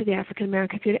to the African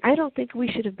American community. I don't think we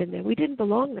should have been there. We didn't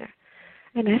belong there.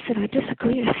 And I said, I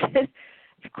disagree. I said,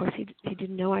 of course, he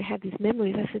didn't know I had these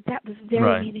memories. I said, that was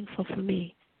very meaningful for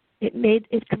me.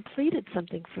 It completed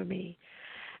something for me.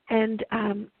 And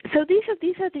so these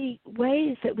are the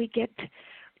ways that we get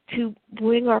to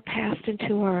bring our past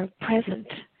into our present.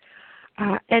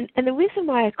 And the reason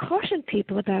why I caution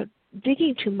people about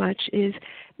digging too much is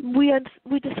we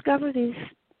discover these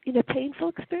painful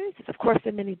experiences. Of course,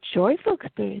 there are many joyful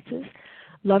experiences,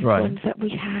 loved ones that we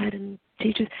had and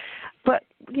teachers. But,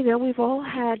 we've all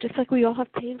had, just like we all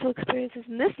have painful experiences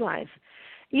in this life,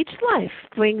 each life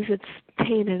brings its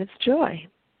pain and its joy.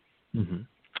 You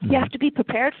have to be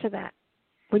prepared for that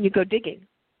when you go digging.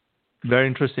 Very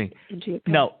interesting.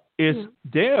 Now, is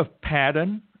there a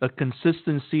pattern, a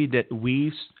consistency that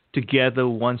weaves together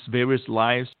one's various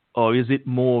lives, or is it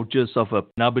more just of an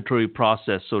arbitrary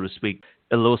process, so to speak?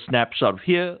 A little snapshot of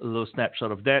here, a little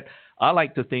snapshot of that. I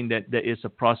like to think that there is a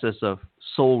process of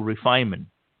soul refinement.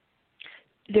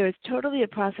 There is totally a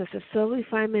process of soul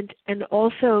refinement and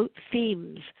also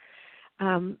themes.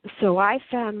 So I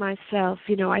found myself,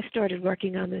 I started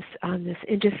working on this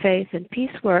interfaith and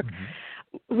peace work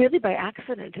really by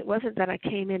accident. It wasn't that I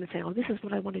came in and said, this is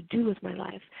what I want to do with my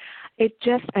life.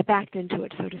 I backed into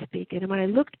it, so to speak. And when I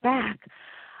looked back,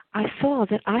 I saw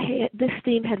that this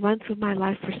theme had run through my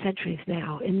life for centuries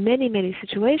now. In many, many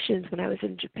situations, when I was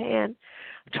in Japan,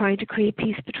 trying to create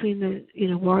peace between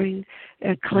the warring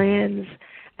clans,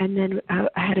 and then I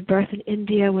had a birth in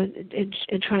India and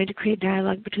trying to create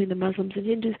dialogue between the Muslims and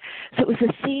Hindus. So it was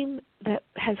a theme that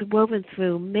has woven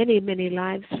through many, many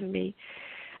lives for me.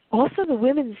 Also, the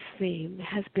women's theme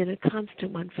has been a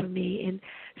constant one for me in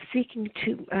seeking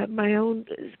to my own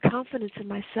confidence in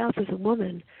myself as a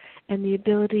woman, and the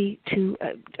ability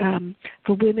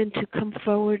for women to come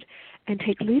forward and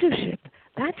take leadership.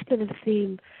 That's been a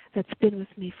theme that's been with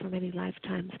me for many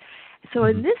lifetimes. So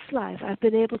in this life, I've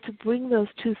been able to bring those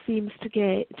two themes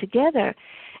together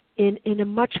in a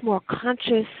much more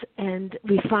conscious and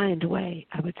refined way,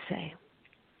 I would say.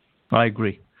 I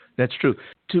agree. That's true.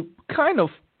 To kind of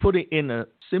put it in a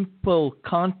simple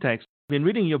context, in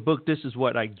reading your book, this is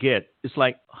what I get. It's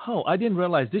like, I didn't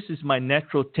realize this is my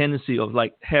natural tendency of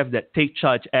have that take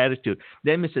charge attitude.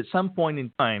 That means at some point in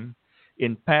time,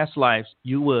 in past lives,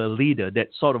 you were a leader, that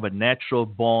sort of a natural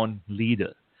born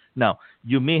leader. Now,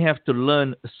 you may have to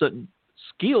learn certain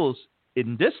skills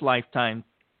in this lifetime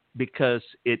because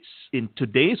it's in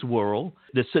today's world,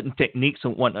 there's certain techniques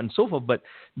and whatnot and so forth, but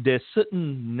there's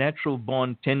certain natural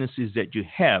born tendencies that you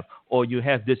have, or you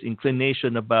have this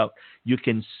inclination about you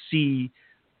can see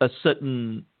a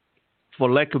certain,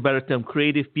 for lack of a better term,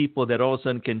 creative people that all of a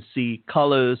sudden can see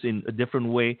colors in a different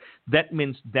way. That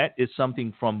means that is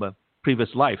something from a previous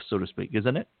life, so to speak,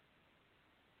 isn't it?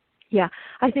 Yeah,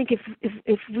 I think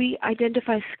if we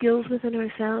identify skills within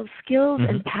ourselves, skills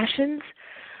and passions,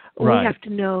 we have to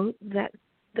know that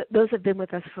those have been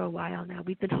with us for a while now.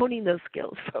 We've been honing those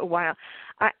skills for a while.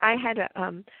 I had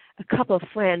a couple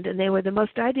friend, and they were the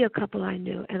most ideal couple I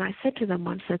knew. And I said to them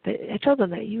once I told them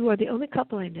that you are the only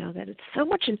couple I know that it's so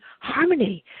much in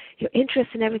harmony, your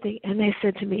interests and everything. And they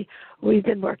said to me, we've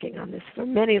been working on this for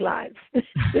many lives.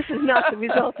 This is not the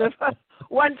result of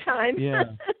one time.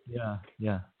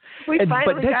 Yeah. We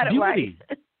finally got it right.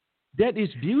 That is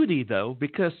beauty, though,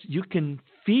 because you can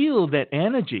feel that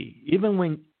energy, even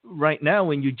when right now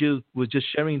when you were just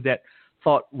sharing that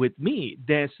thought with me,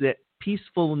 there's that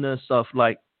peacefulness of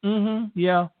like,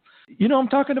 yeah. You know what I'm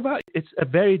talking about? It's a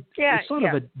very, it's sort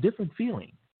of a different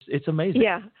feeling. It's amazing.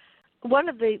 Yeah. One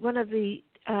of the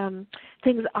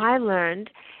things I learned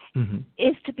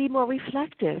is to be more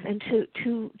reflective and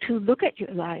to look at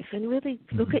your life and really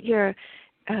look at your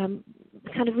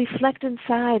kind of reflect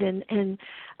inside and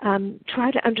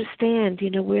try to understand,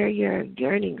 where your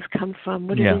yearnings come from,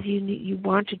 what it is you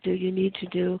want to do, you need to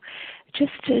do,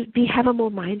 just to have a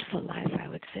more mindful life, I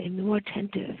would say, more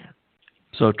attentive.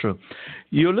 So true.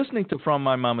 You're listening to From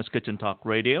My Mama's Kitchen Talk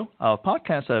Radio. Our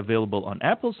podcasts are available on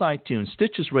Apple's iTunes,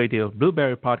 Stitches Radio,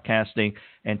 Blueberry Podcasting,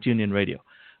 and TuneIn Radio.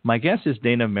 My guest is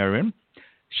Dena Merriam.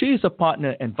 She is a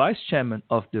partner and vice chairman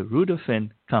of the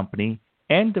Rebirth Company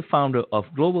and the founder of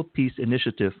Global Peace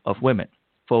Initiative of Women.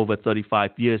 For over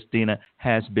 35 years, Dena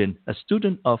has been a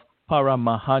student of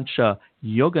Paramahansa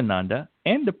Yogananda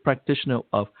and the practitioner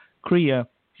of Kriya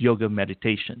Yoga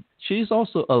meditation. She is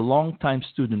also a longtime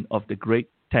student of the great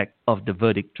text of the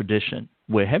Vedic tradition.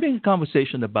 We're having a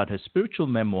conversation about her spiritual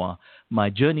memoir,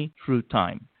 My Journey Through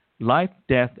Time, Life,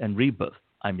 Death, and Rebirth.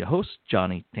 I'm your host,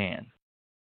 Johnny Tan.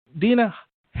 Dena,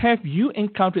 have you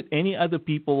encountered any other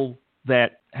people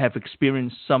that have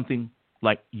experienced something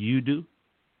like you do?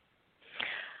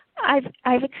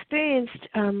 I've experienced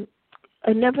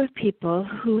a number of people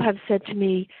who have said to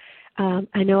me,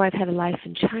 I know I've had a life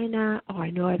in China, or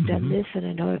I know I've done this and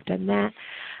I know I've done that,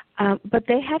 but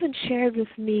they haven't shared with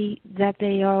me that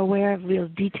they are aware of real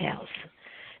details,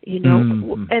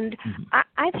 and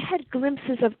I've had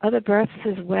glimpses of other births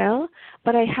as well,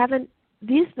 but I haven't.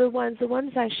 The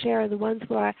ones I share are the ones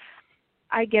where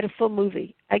I get a full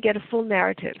movie, I get a full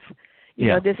narrative,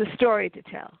 there's a story to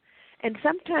tell. And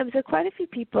sometimes there are quite a few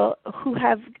people who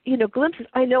have, glimpses.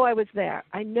 I know I was there.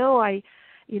 I know I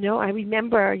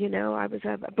remember, I was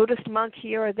a Buddhist monk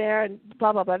here or there, and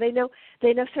blah, blah, blah. They know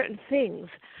certain things.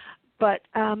 But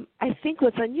I think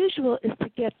what's unusual is to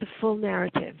get the full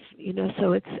narrative,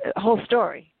 so it's a whole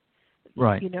story.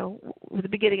 Right. With a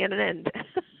beginning and an end.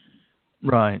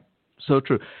 Right. So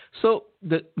true. So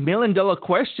the million-dollar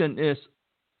question is,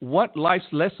 what life's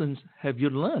lessons have you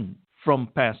learned from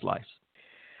past lives?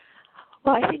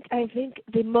 Well, I think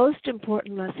the most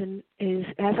important lesson is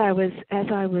as I was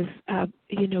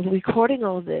recording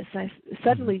all this, I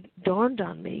suddenly dawned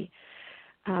on me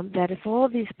that if all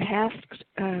of these past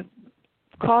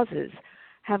causes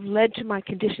have led to my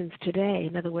conditions today,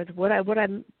 in other words, what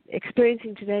I'm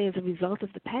experiencing today as a result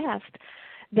of the past,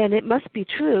 then it must be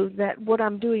true that what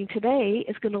I'm doing today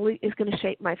is going to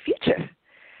shape my future.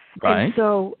 Right. And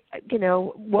so,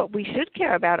 what we should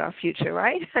care about our future,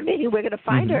 right? I mean, we're going to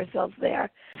find ourselves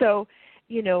there. So,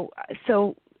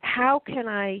 so how can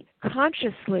I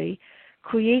consciously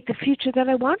create the future that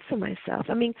I want for myself?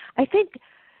 I mean, I think,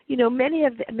 many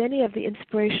of the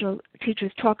inspirational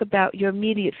teachers talk about your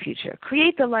immediate future.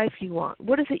 Create the life you want.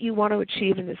 What is it you want to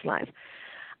achieve in this life?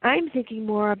 I'm thinking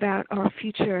more about our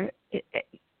future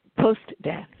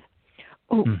post-death.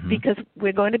 Because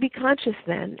we're going to be conscious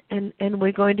then, and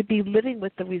we're going to be living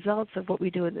with the results of what we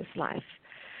do in this life.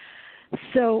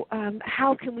 So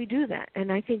how can we do that? And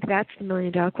I think that's the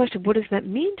million-dollar question. What does that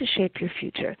mean to shape your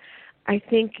future? I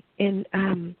think in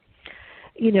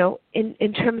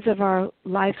terms of our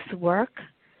life's work,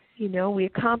 we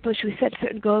set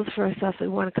certain goals for ourselves that we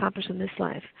want to accomplish in this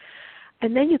life.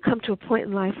 And then you come to a point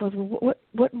in life where,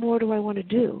 what more do I want to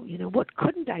do? What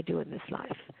couldn't I do in this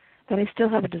life that I still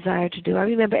have a desire to do? I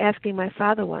remember asking my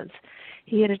father once.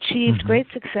 He had achieved great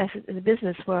success in the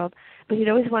business world, but he'd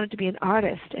always wanted to be an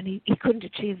artist, and he couldn't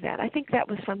achieve that. I think that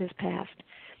was from his past.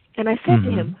 And I said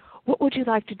to him, what would you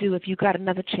like to do if you got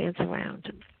another chance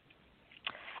around?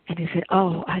 And he said,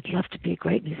 I'd love to be a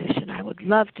great musician. I would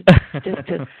love to just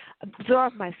to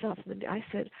absorb myself. And I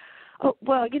said,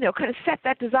 well, kind of set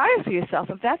that desire for yourself.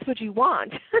 If that's what you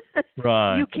want,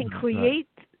 right. You can create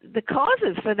the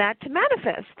causes for that to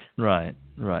manifest. Right.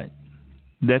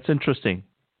 That's interesting.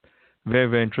 Very,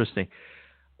 very interesting.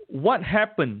 What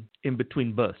happened in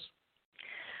between births?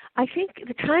 I think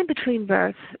the time between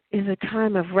births is a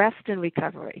time of rest and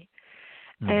recovery.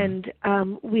 And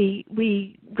we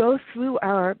go through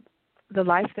the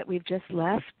life that we've just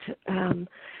left.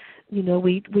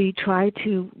 We try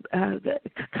to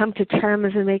come to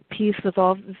terms and make peace with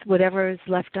all whatever is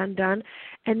left undone,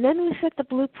 and then we set the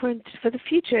blueprint for the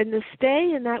future. And to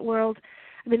stay in that world,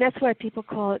 I mean, that's why people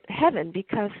call it heaven,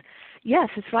 because yes,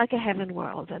 it's like a heaven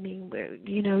world. I mean,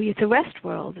 it's a rest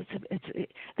world.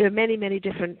 There are many, many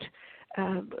different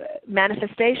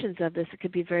manifestations of this. It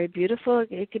could be very beautiful.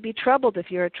 It could be troubled if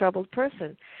you're a troubled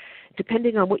person,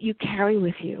 depending on what you carry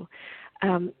with you.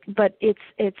 But it's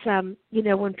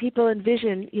when people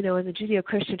envision, in the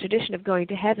Judeo-Christian tradition of going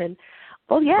to heaven,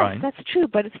 oh yes, right. that's true,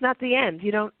 but it's not the end.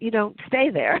 You don't stay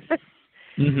there.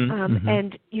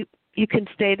 And you can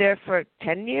stay there for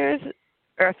 10 years,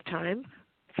 earth time,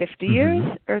 50 years,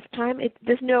 earth time.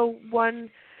 There's no one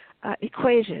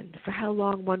equation for how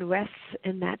long one rests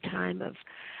in that time of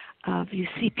you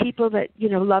see people that,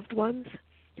 loved ones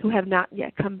who have not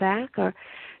yet come back.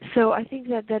 So I think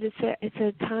that it's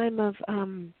a time of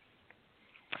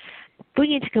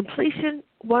bringing to completion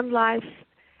one life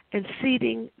and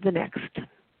seeding the next.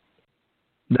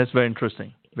 That's very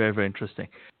interesting. Very, very interesting.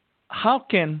 How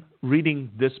can reading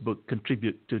this book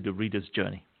contribute to the reader's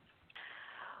journey?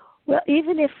 Well,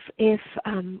 even if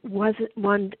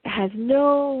one has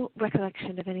no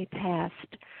recollection of any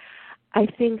past, I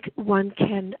think one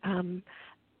can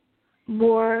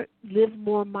live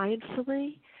more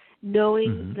mindfully,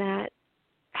 knowing that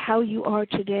how you are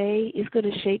today is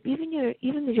going to shape even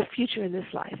your future in this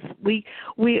life.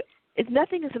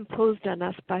 Nothing is imposed on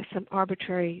us by some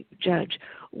arbitrary judge.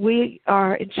 We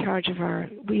are in charge of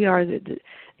we are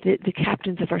the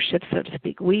captains of our ship, so to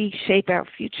speak. We shape our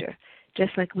future,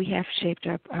 just like we have shaped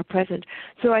our present.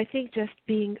 So I think just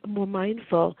being more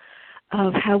mindful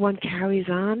of how one carries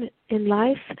on in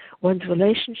life, one's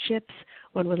relationships,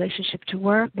 one relationship to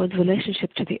work, one's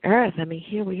relationship to the earth. I mean,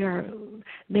 here we are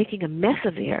making a mess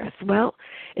of the earth. Well,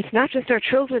 it's not just our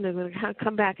children who are going to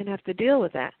come back and have to deal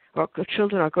with that, or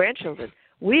children or grandchildren.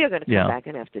 We are going to come back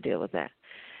and have to deal with that.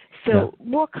 So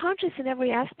more conscious in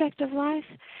every aspect of life,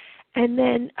 and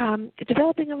then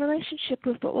developing a relationship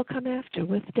with what will come after,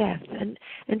 with death, and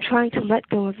trying to let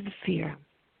go of the fear.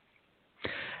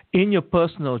 In your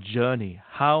personal journey,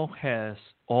 how has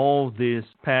all these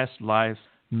past life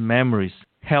memories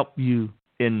helped you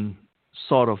in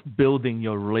sort of building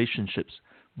your relationships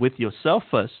with yourself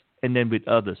first and then with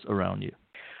others around you?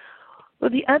 Well,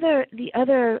 the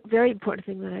other very important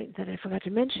thing that I forgot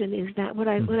to mention is that when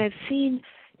I've seen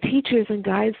teachers and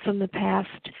guides from the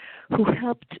past who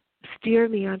helped steer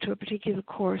me onto a particular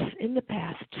course in the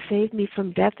past, to save me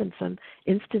from death in some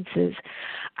instances,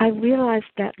 I realized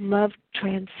that love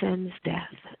transcends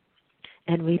death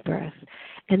and rebirth,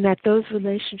 and that those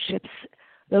relationships,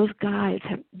 those guides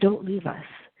don't leave us.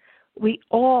 We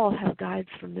all have guides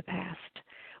from the past.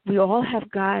 We all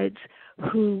have guides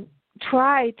who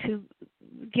try to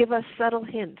give us subtle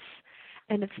hints,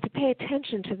 and it's to pay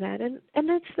attention to that, and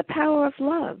it's the power of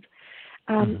love.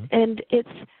 And it's,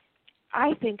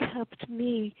 I think, helped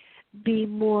me be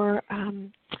more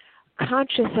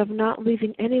conscious of not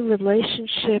leaving any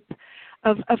relationship,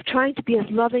 of trying to be as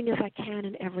loving as I can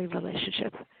in every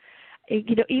relationship.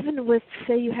 Even with,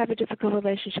 say, you have a difficult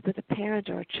relationship with a parent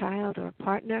or a child or a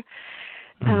partner,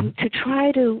 to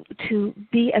try to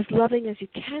be as loving as you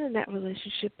can in that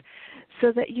relationship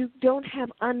so that you don't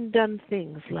have undone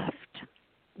things left,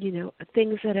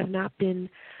 things that have not been,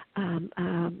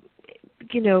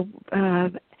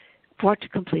 brought to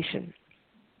completion.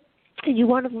 And you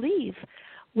want to leave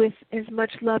with as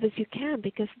much love as you can,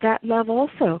 because that love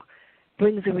also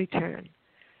brings a return.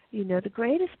 The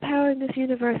greatest power in this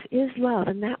universe is love,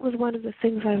 and that was one of the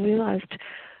things I realized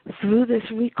through this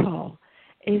recall,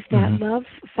 is that love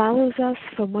follows us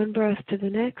from one birth to the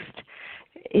next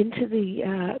into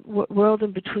the world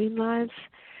in between lives,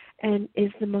 and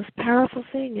is the most powerful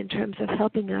thing in terms of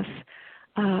helping us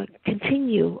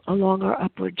continue along our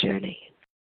upward journey.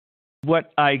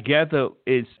 What I gather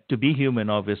is, to be human,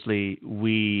 obviously,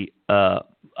 we, I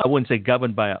wouldn't say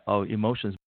governed by our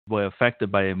emotions, we're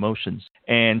affected by emotions.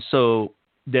 And so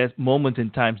there's moments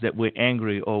in times that we're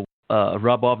angry or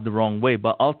rub off the wrong way.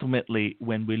 But ultimately,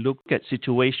 when we look at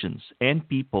situations and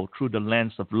people through the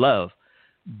lens of love,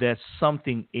 there's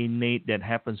something innate that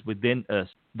happens within us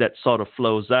that sort of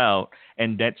flows out.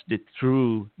 And that's the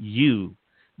true you,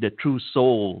 the true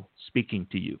soul speaking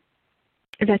to you.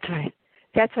 That's right.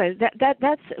 That's right.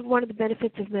 That's one of the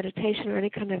benefits of meditation or any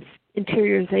kind of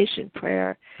interiorization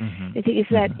prayer. I think is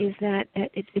that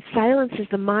it silences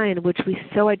the mind, which we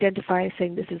so identify as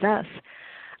saying this is us,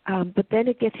 but then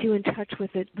it gets you in touch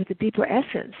with a deeper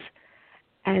essence,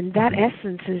 and that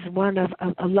essence is one of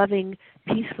a loving,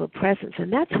 peaceful presence,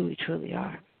 and that's who we truly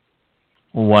are.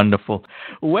 Wonderful.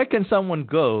 Where can someone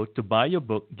go to buy your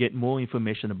book, get more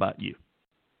information about you?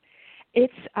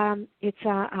 It's on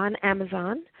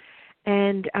Amazon.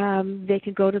 And they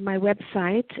can go to my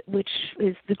website, which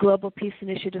is the Global Peace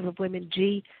Initiative of Women,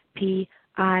 GPIW.org,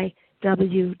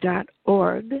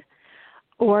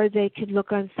 or they can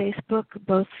look on Facebook,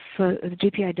 both for the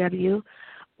GPIW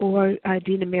or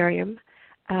Dena Merriam,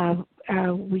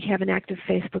 We have an active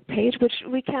Facebook page, which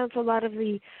recounts a lot of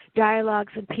the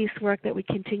dialogues and peace work that we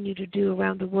continue to do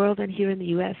around the world and here in the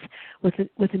U.S. with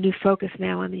a new focus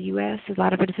now on the U.S. A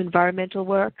lot of it is environmental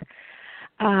work,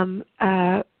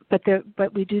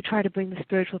 but we do try to bring the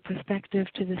spiritual perspective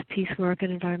to this peace work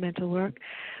and environmental work.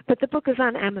 But the book is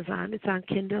on Amazon. It's on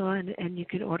Kindle, and you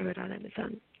can order it on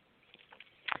Amazon.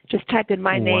 Just type in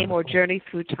my name or Journey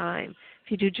Through Time.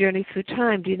 If you do Journey Through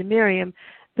Time, Dena Merriam,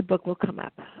 the book will come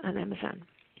up on Amazon.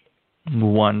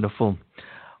 Wonderful.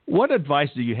 What advice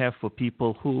do you have for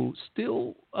people who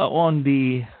still are on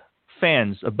the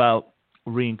fence about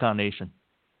reincarnation?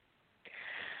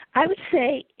 I would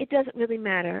say it doesn't really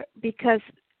matter because,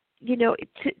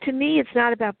 to me it's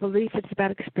not about belief, it's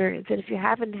about experience. And if you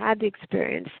haven't had the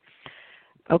experience,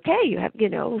 okay, you have,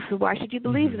 so why should you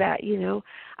believe that?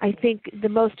 I think the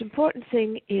most important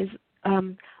thing is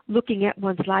looking at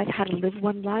one's life, how to live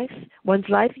one's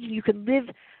life. You can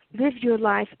live your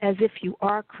life as if you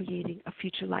are creating a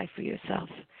future life for yourself,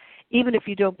 even if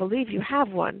you don't believe you have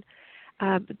one,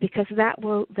 because that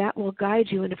will guide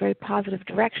you in a very positive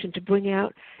direction to bring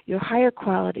out your higher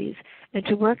qualities and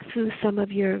to work through some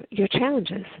of your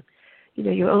challenges,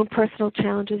 your own personal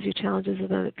challenges, your challenges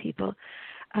with other people.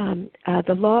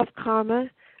 The law of karma,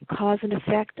 cause and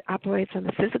effect, operates on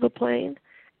the physical plane.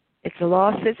 It's a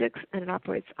law of physics, and it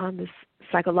operates on the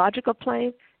psychological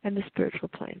plane and the spiritual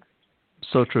plane.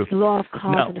 So true. The law of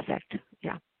cause and effect,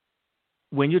 yeah.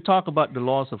 When you talk about the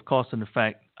laws of cause and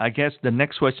effect, I guess the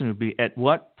next question would be, at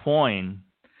what point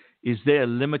is there a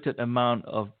limited amount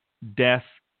of death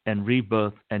and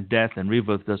rebirth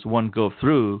does one go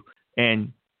through,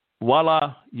 and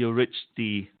voila, you reach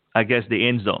the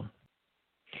end zone?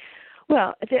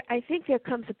 Well, I think there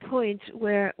comes a point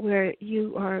where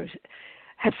you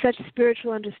have such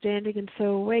spiritual understanding and so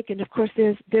awakened. Of course,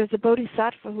 there's a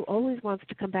bodhisattva who always wants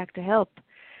to come back to help.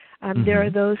 There are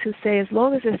those who say, as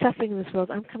long as there's suffering in this world,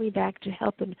 I'm coming back to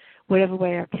help in whatever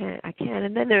way I can.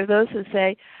 And then there are those who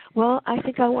say, well, I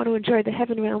think I want to enjoy the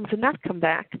heaven realms and not come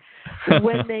back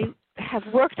when they have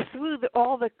worked through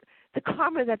all the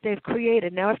karma that they've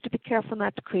created. Now, I have to be careful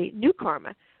not to create new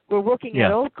karma. We're working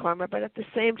at old karma, but at the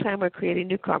same time we're creating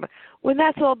new karma. When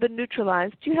that's all been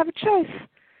neutralized, you have a choice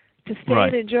to stay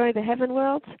and enjoy the heaven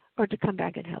worlds or to come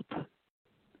back and help.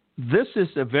 This is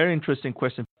a very interesting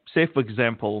question. Say, for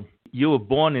example, you were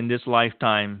born in this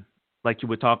lifetime, like you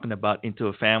were talking about, into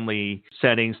a family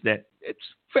settings that it's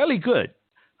fairly good.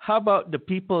 How about the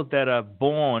people that are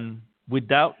born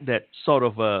without that sort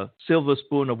of a silver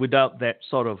spoon or without that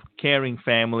sort of caring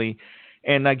family?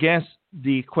 And I guess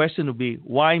the question would be,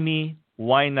 why me,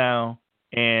 why now,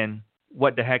 and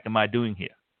what the heck am I doing here?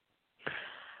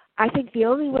 I think the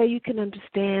only way you can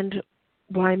understand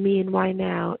why me and why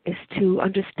now is to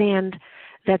understand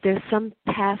that there's some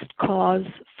past cause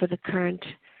for the current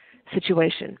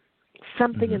situation,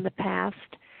 something in the past.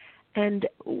 And,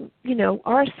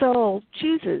 our soul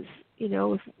chooses,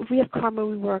 if we have karma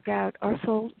we work out, our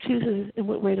soul chooses in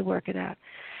what way to work it out.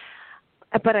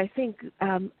 But I think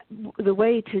the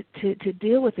way to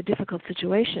deal with a difficult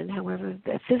situation, however,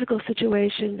 a physical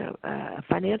situation, a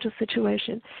financial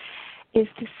situation, is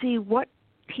to see what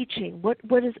teaching, what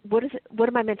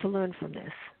am I meant to learn from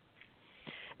this?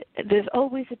 There's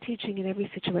always a teaching in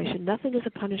every situation. Nothing is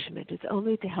a punishment. It's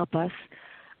only to help us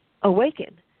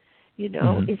awaken. Is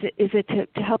it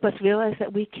to help us realize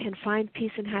that we can find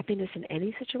peace and happiness in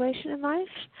any situation in life?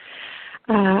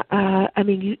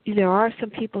 There are some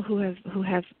people who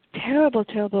have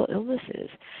terrible illnesses,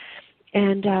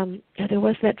 and there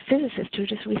was that physicist who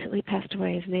just recently passed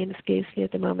away. His name escapes me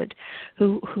at the moment,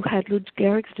 who had Lou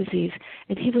Gehrig's disease,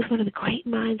 and he was one of the great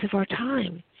minds of our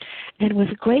time, and was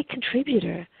a great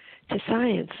contributor to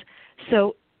science.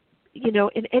 So,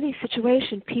 in any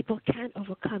situation, people can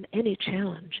overcome any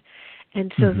challenge,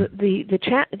 and so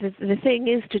the thing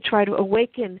is to try to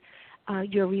awaken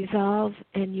your resolve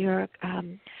and your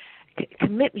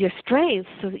commit your strength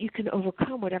so that you can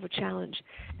overcome whatever challenge.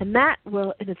 And that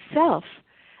will in itself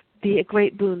be a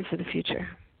great boon for the future,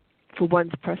 for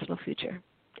one's personal future,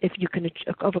 if you can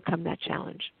overcome that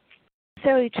challenge.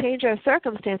 So we change our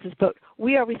circumstances, but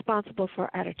we are responsible for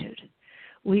our attitude.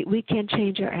 We can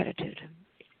change our attitude.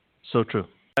 So true.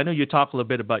 I know you talk a little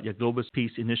bit about your Global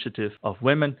Peace Initiative of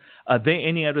Women. Are there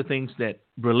any other things that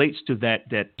relates to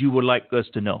that you would like us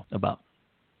to know about?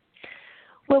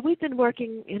 Well, we've been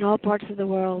working in all parts of the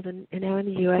world and now in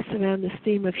the U.S. around this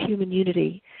theme of human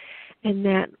unity, and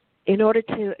that in order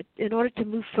to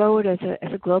move forward as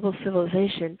a global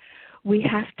civilization, we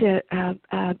have to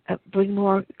bring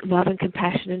more love and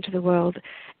compassion into the world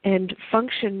and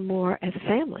function more as a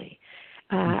family.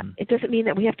 It doesn't mean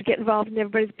that we have to get involved in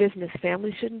everybody's business.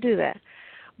 Families shouldn't do that.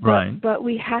 But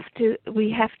we have to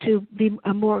be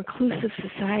a more inclusive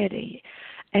society,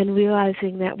 and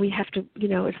realizing that we have to,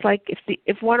 it's like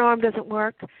if one arm doesn't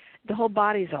work, the whole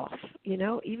body's off.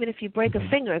 Even if you break a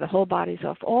finger, the whole body's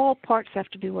off. All parts have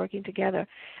to be working together.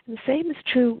 And the same is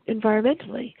true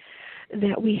environmentally,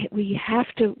 that we have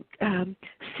to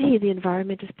see the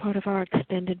environment as part of our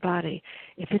extended body.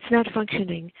 If it's not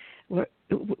functioning, we're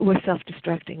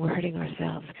self-destructing. We're hurting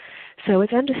ourselves. So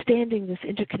it's understanding this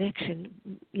interconnection,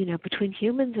 between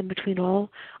humans and between all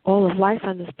of life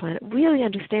on this planet. Really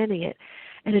understanding it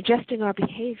and adjusting our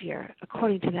behavior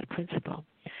according to that principle.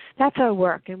 That's our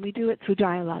work, and we do it through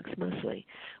dialogues mostly.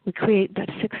 We create about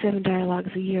 6-7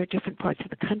 dialogues a year, different parts of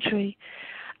the country,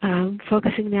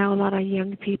 focusing now a lot on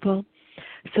young people,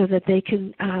 so that they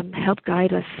can help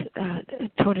guide us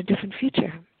toward a different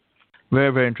future.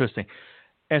 Very, very interesting.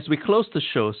 As we close the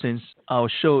show, since our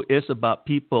show is about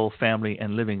people, family,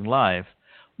 and living life,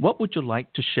 what would you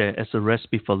like to share as a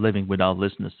recipe for living with our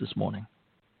listeners this morning?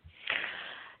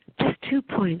 Just 2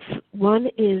 points. One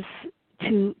is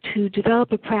to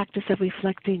develop a practice of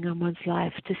reflecting on one's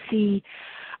life, to see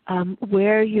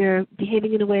where you're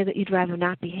behaving in a way that you'd rather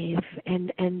not behave,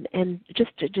 and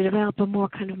just to develop a more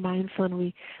kind of mindful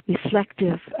and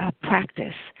reflective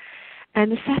practice.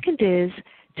 And the second is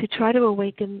to try to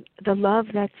awaken the love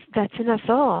that's in us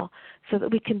all, so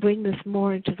that we can bring this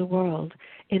more into the world,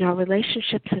 in our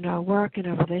relationships, in our work, in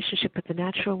our relationship with the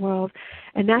natural world.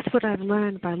 And that's what I've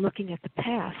learned by looking at the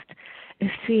past, is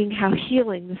seeing how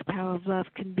healing this power of love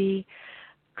can be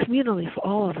communally for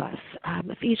all of us.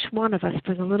 If each one of us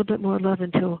bring a little bit more love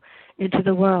into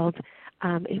the world,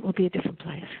 it will be a different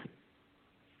place.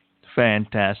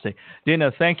 Fantastic.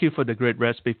 Dena, thank you for the great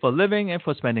recipe for living and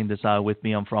for spending this hour with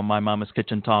me on From My Mama's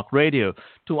Kitchen Talk Radio.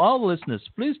 To all listeners,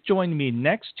 please join me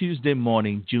next Tuesday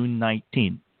morning, June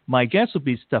 19th. My guest will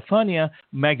be Stefania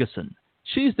Magason.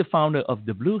 She is the founder of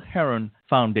the Blue Heron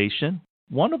Foundation,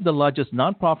 one of the largest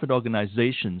nonprofit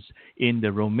organizations in the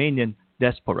Romanian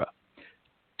diaspora.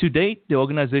 To date, the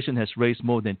organization has raised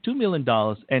more than $2 million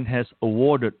and has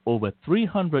awarded over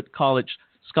 300 college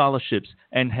scholarships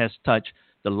and has touched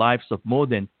the lives of more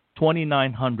than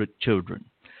 2,900 children.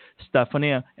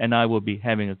 Stefania and I will be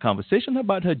having a conversation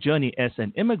about her journey as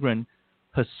an immigrant,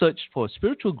 her search for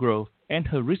spiritual growth, and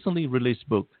her recently released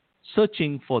book,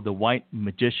 Searching for the White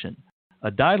Magician,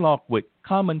 a dialogue with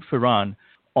Carmen Ferran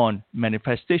on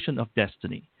manifestation of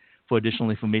destiny. For additional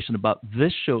information about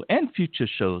this show and future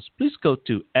shows, please go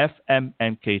to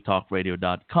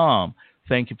fmmktalkradio.com.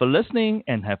 Thank you for listening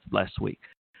and have a blessed week.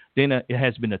 Dena, it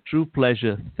has been a true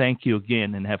pleasure. Thank you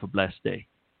again and have a blessed day.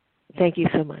 Thank you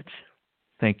so much.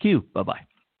 Thank you. Bye-bye.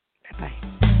 Bye-bye.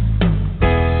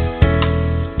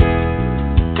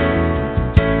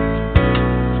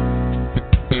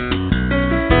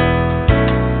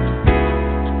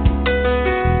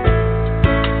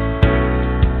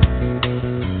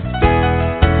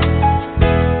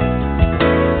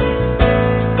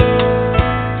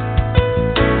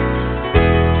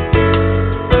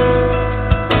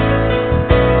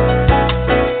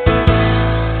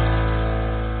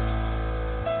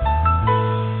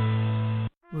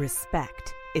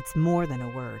 Respect. It's more than a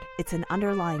word. It's an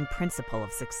underlying principle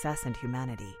of success and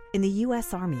humanity. In the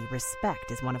U.S. Army, respect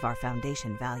is one of our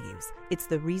foundation values. It's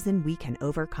the reason we can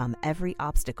overcome every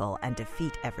obstacle and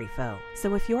defeat every foe.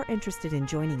 So if you're interested in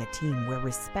joining a team where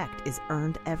respect is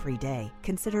earned every day,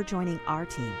 consider joining our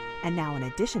team. And now, in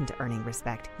addition to earning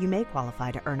respect, you may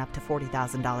qualify to earn up to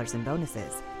 $40,000 in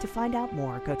bonuses. To find out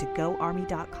more, go to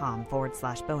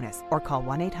goarmy.com/bonus or call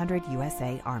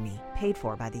 1-800-USA-ARMY. Paid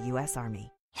for by the U.S.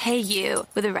 Army. Hey you,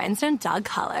 with a rhinestone dog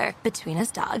collar. Between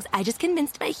us dogs, I just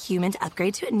convinced my human to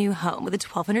upgrade to a new home with a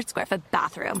 1,200 square foot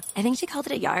bathroom. I think she called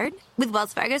it a yard. With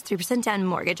Wells Fargo's 3% down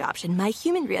mortgage option, my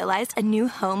human realized a new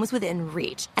home was within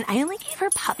reach, and I only gave her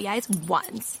puppy eyes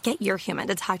once. Get your human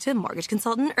to talk to a mortgage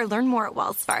consultant or learn more at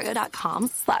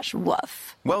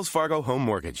wellsfargo.com/woof. Wells Fargo Home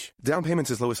Mortgage. Down payments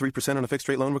as low as 3% on a fixed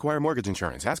rate loan require mortgage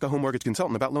insurance. Ask a home mortgage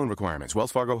consultant about loan requirements.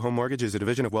 Wells Fargo Home Mortgage is a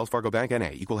division of Wells Fargo Bank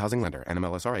N.A., Equal Housing Lender,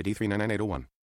 NMLS ID 399801.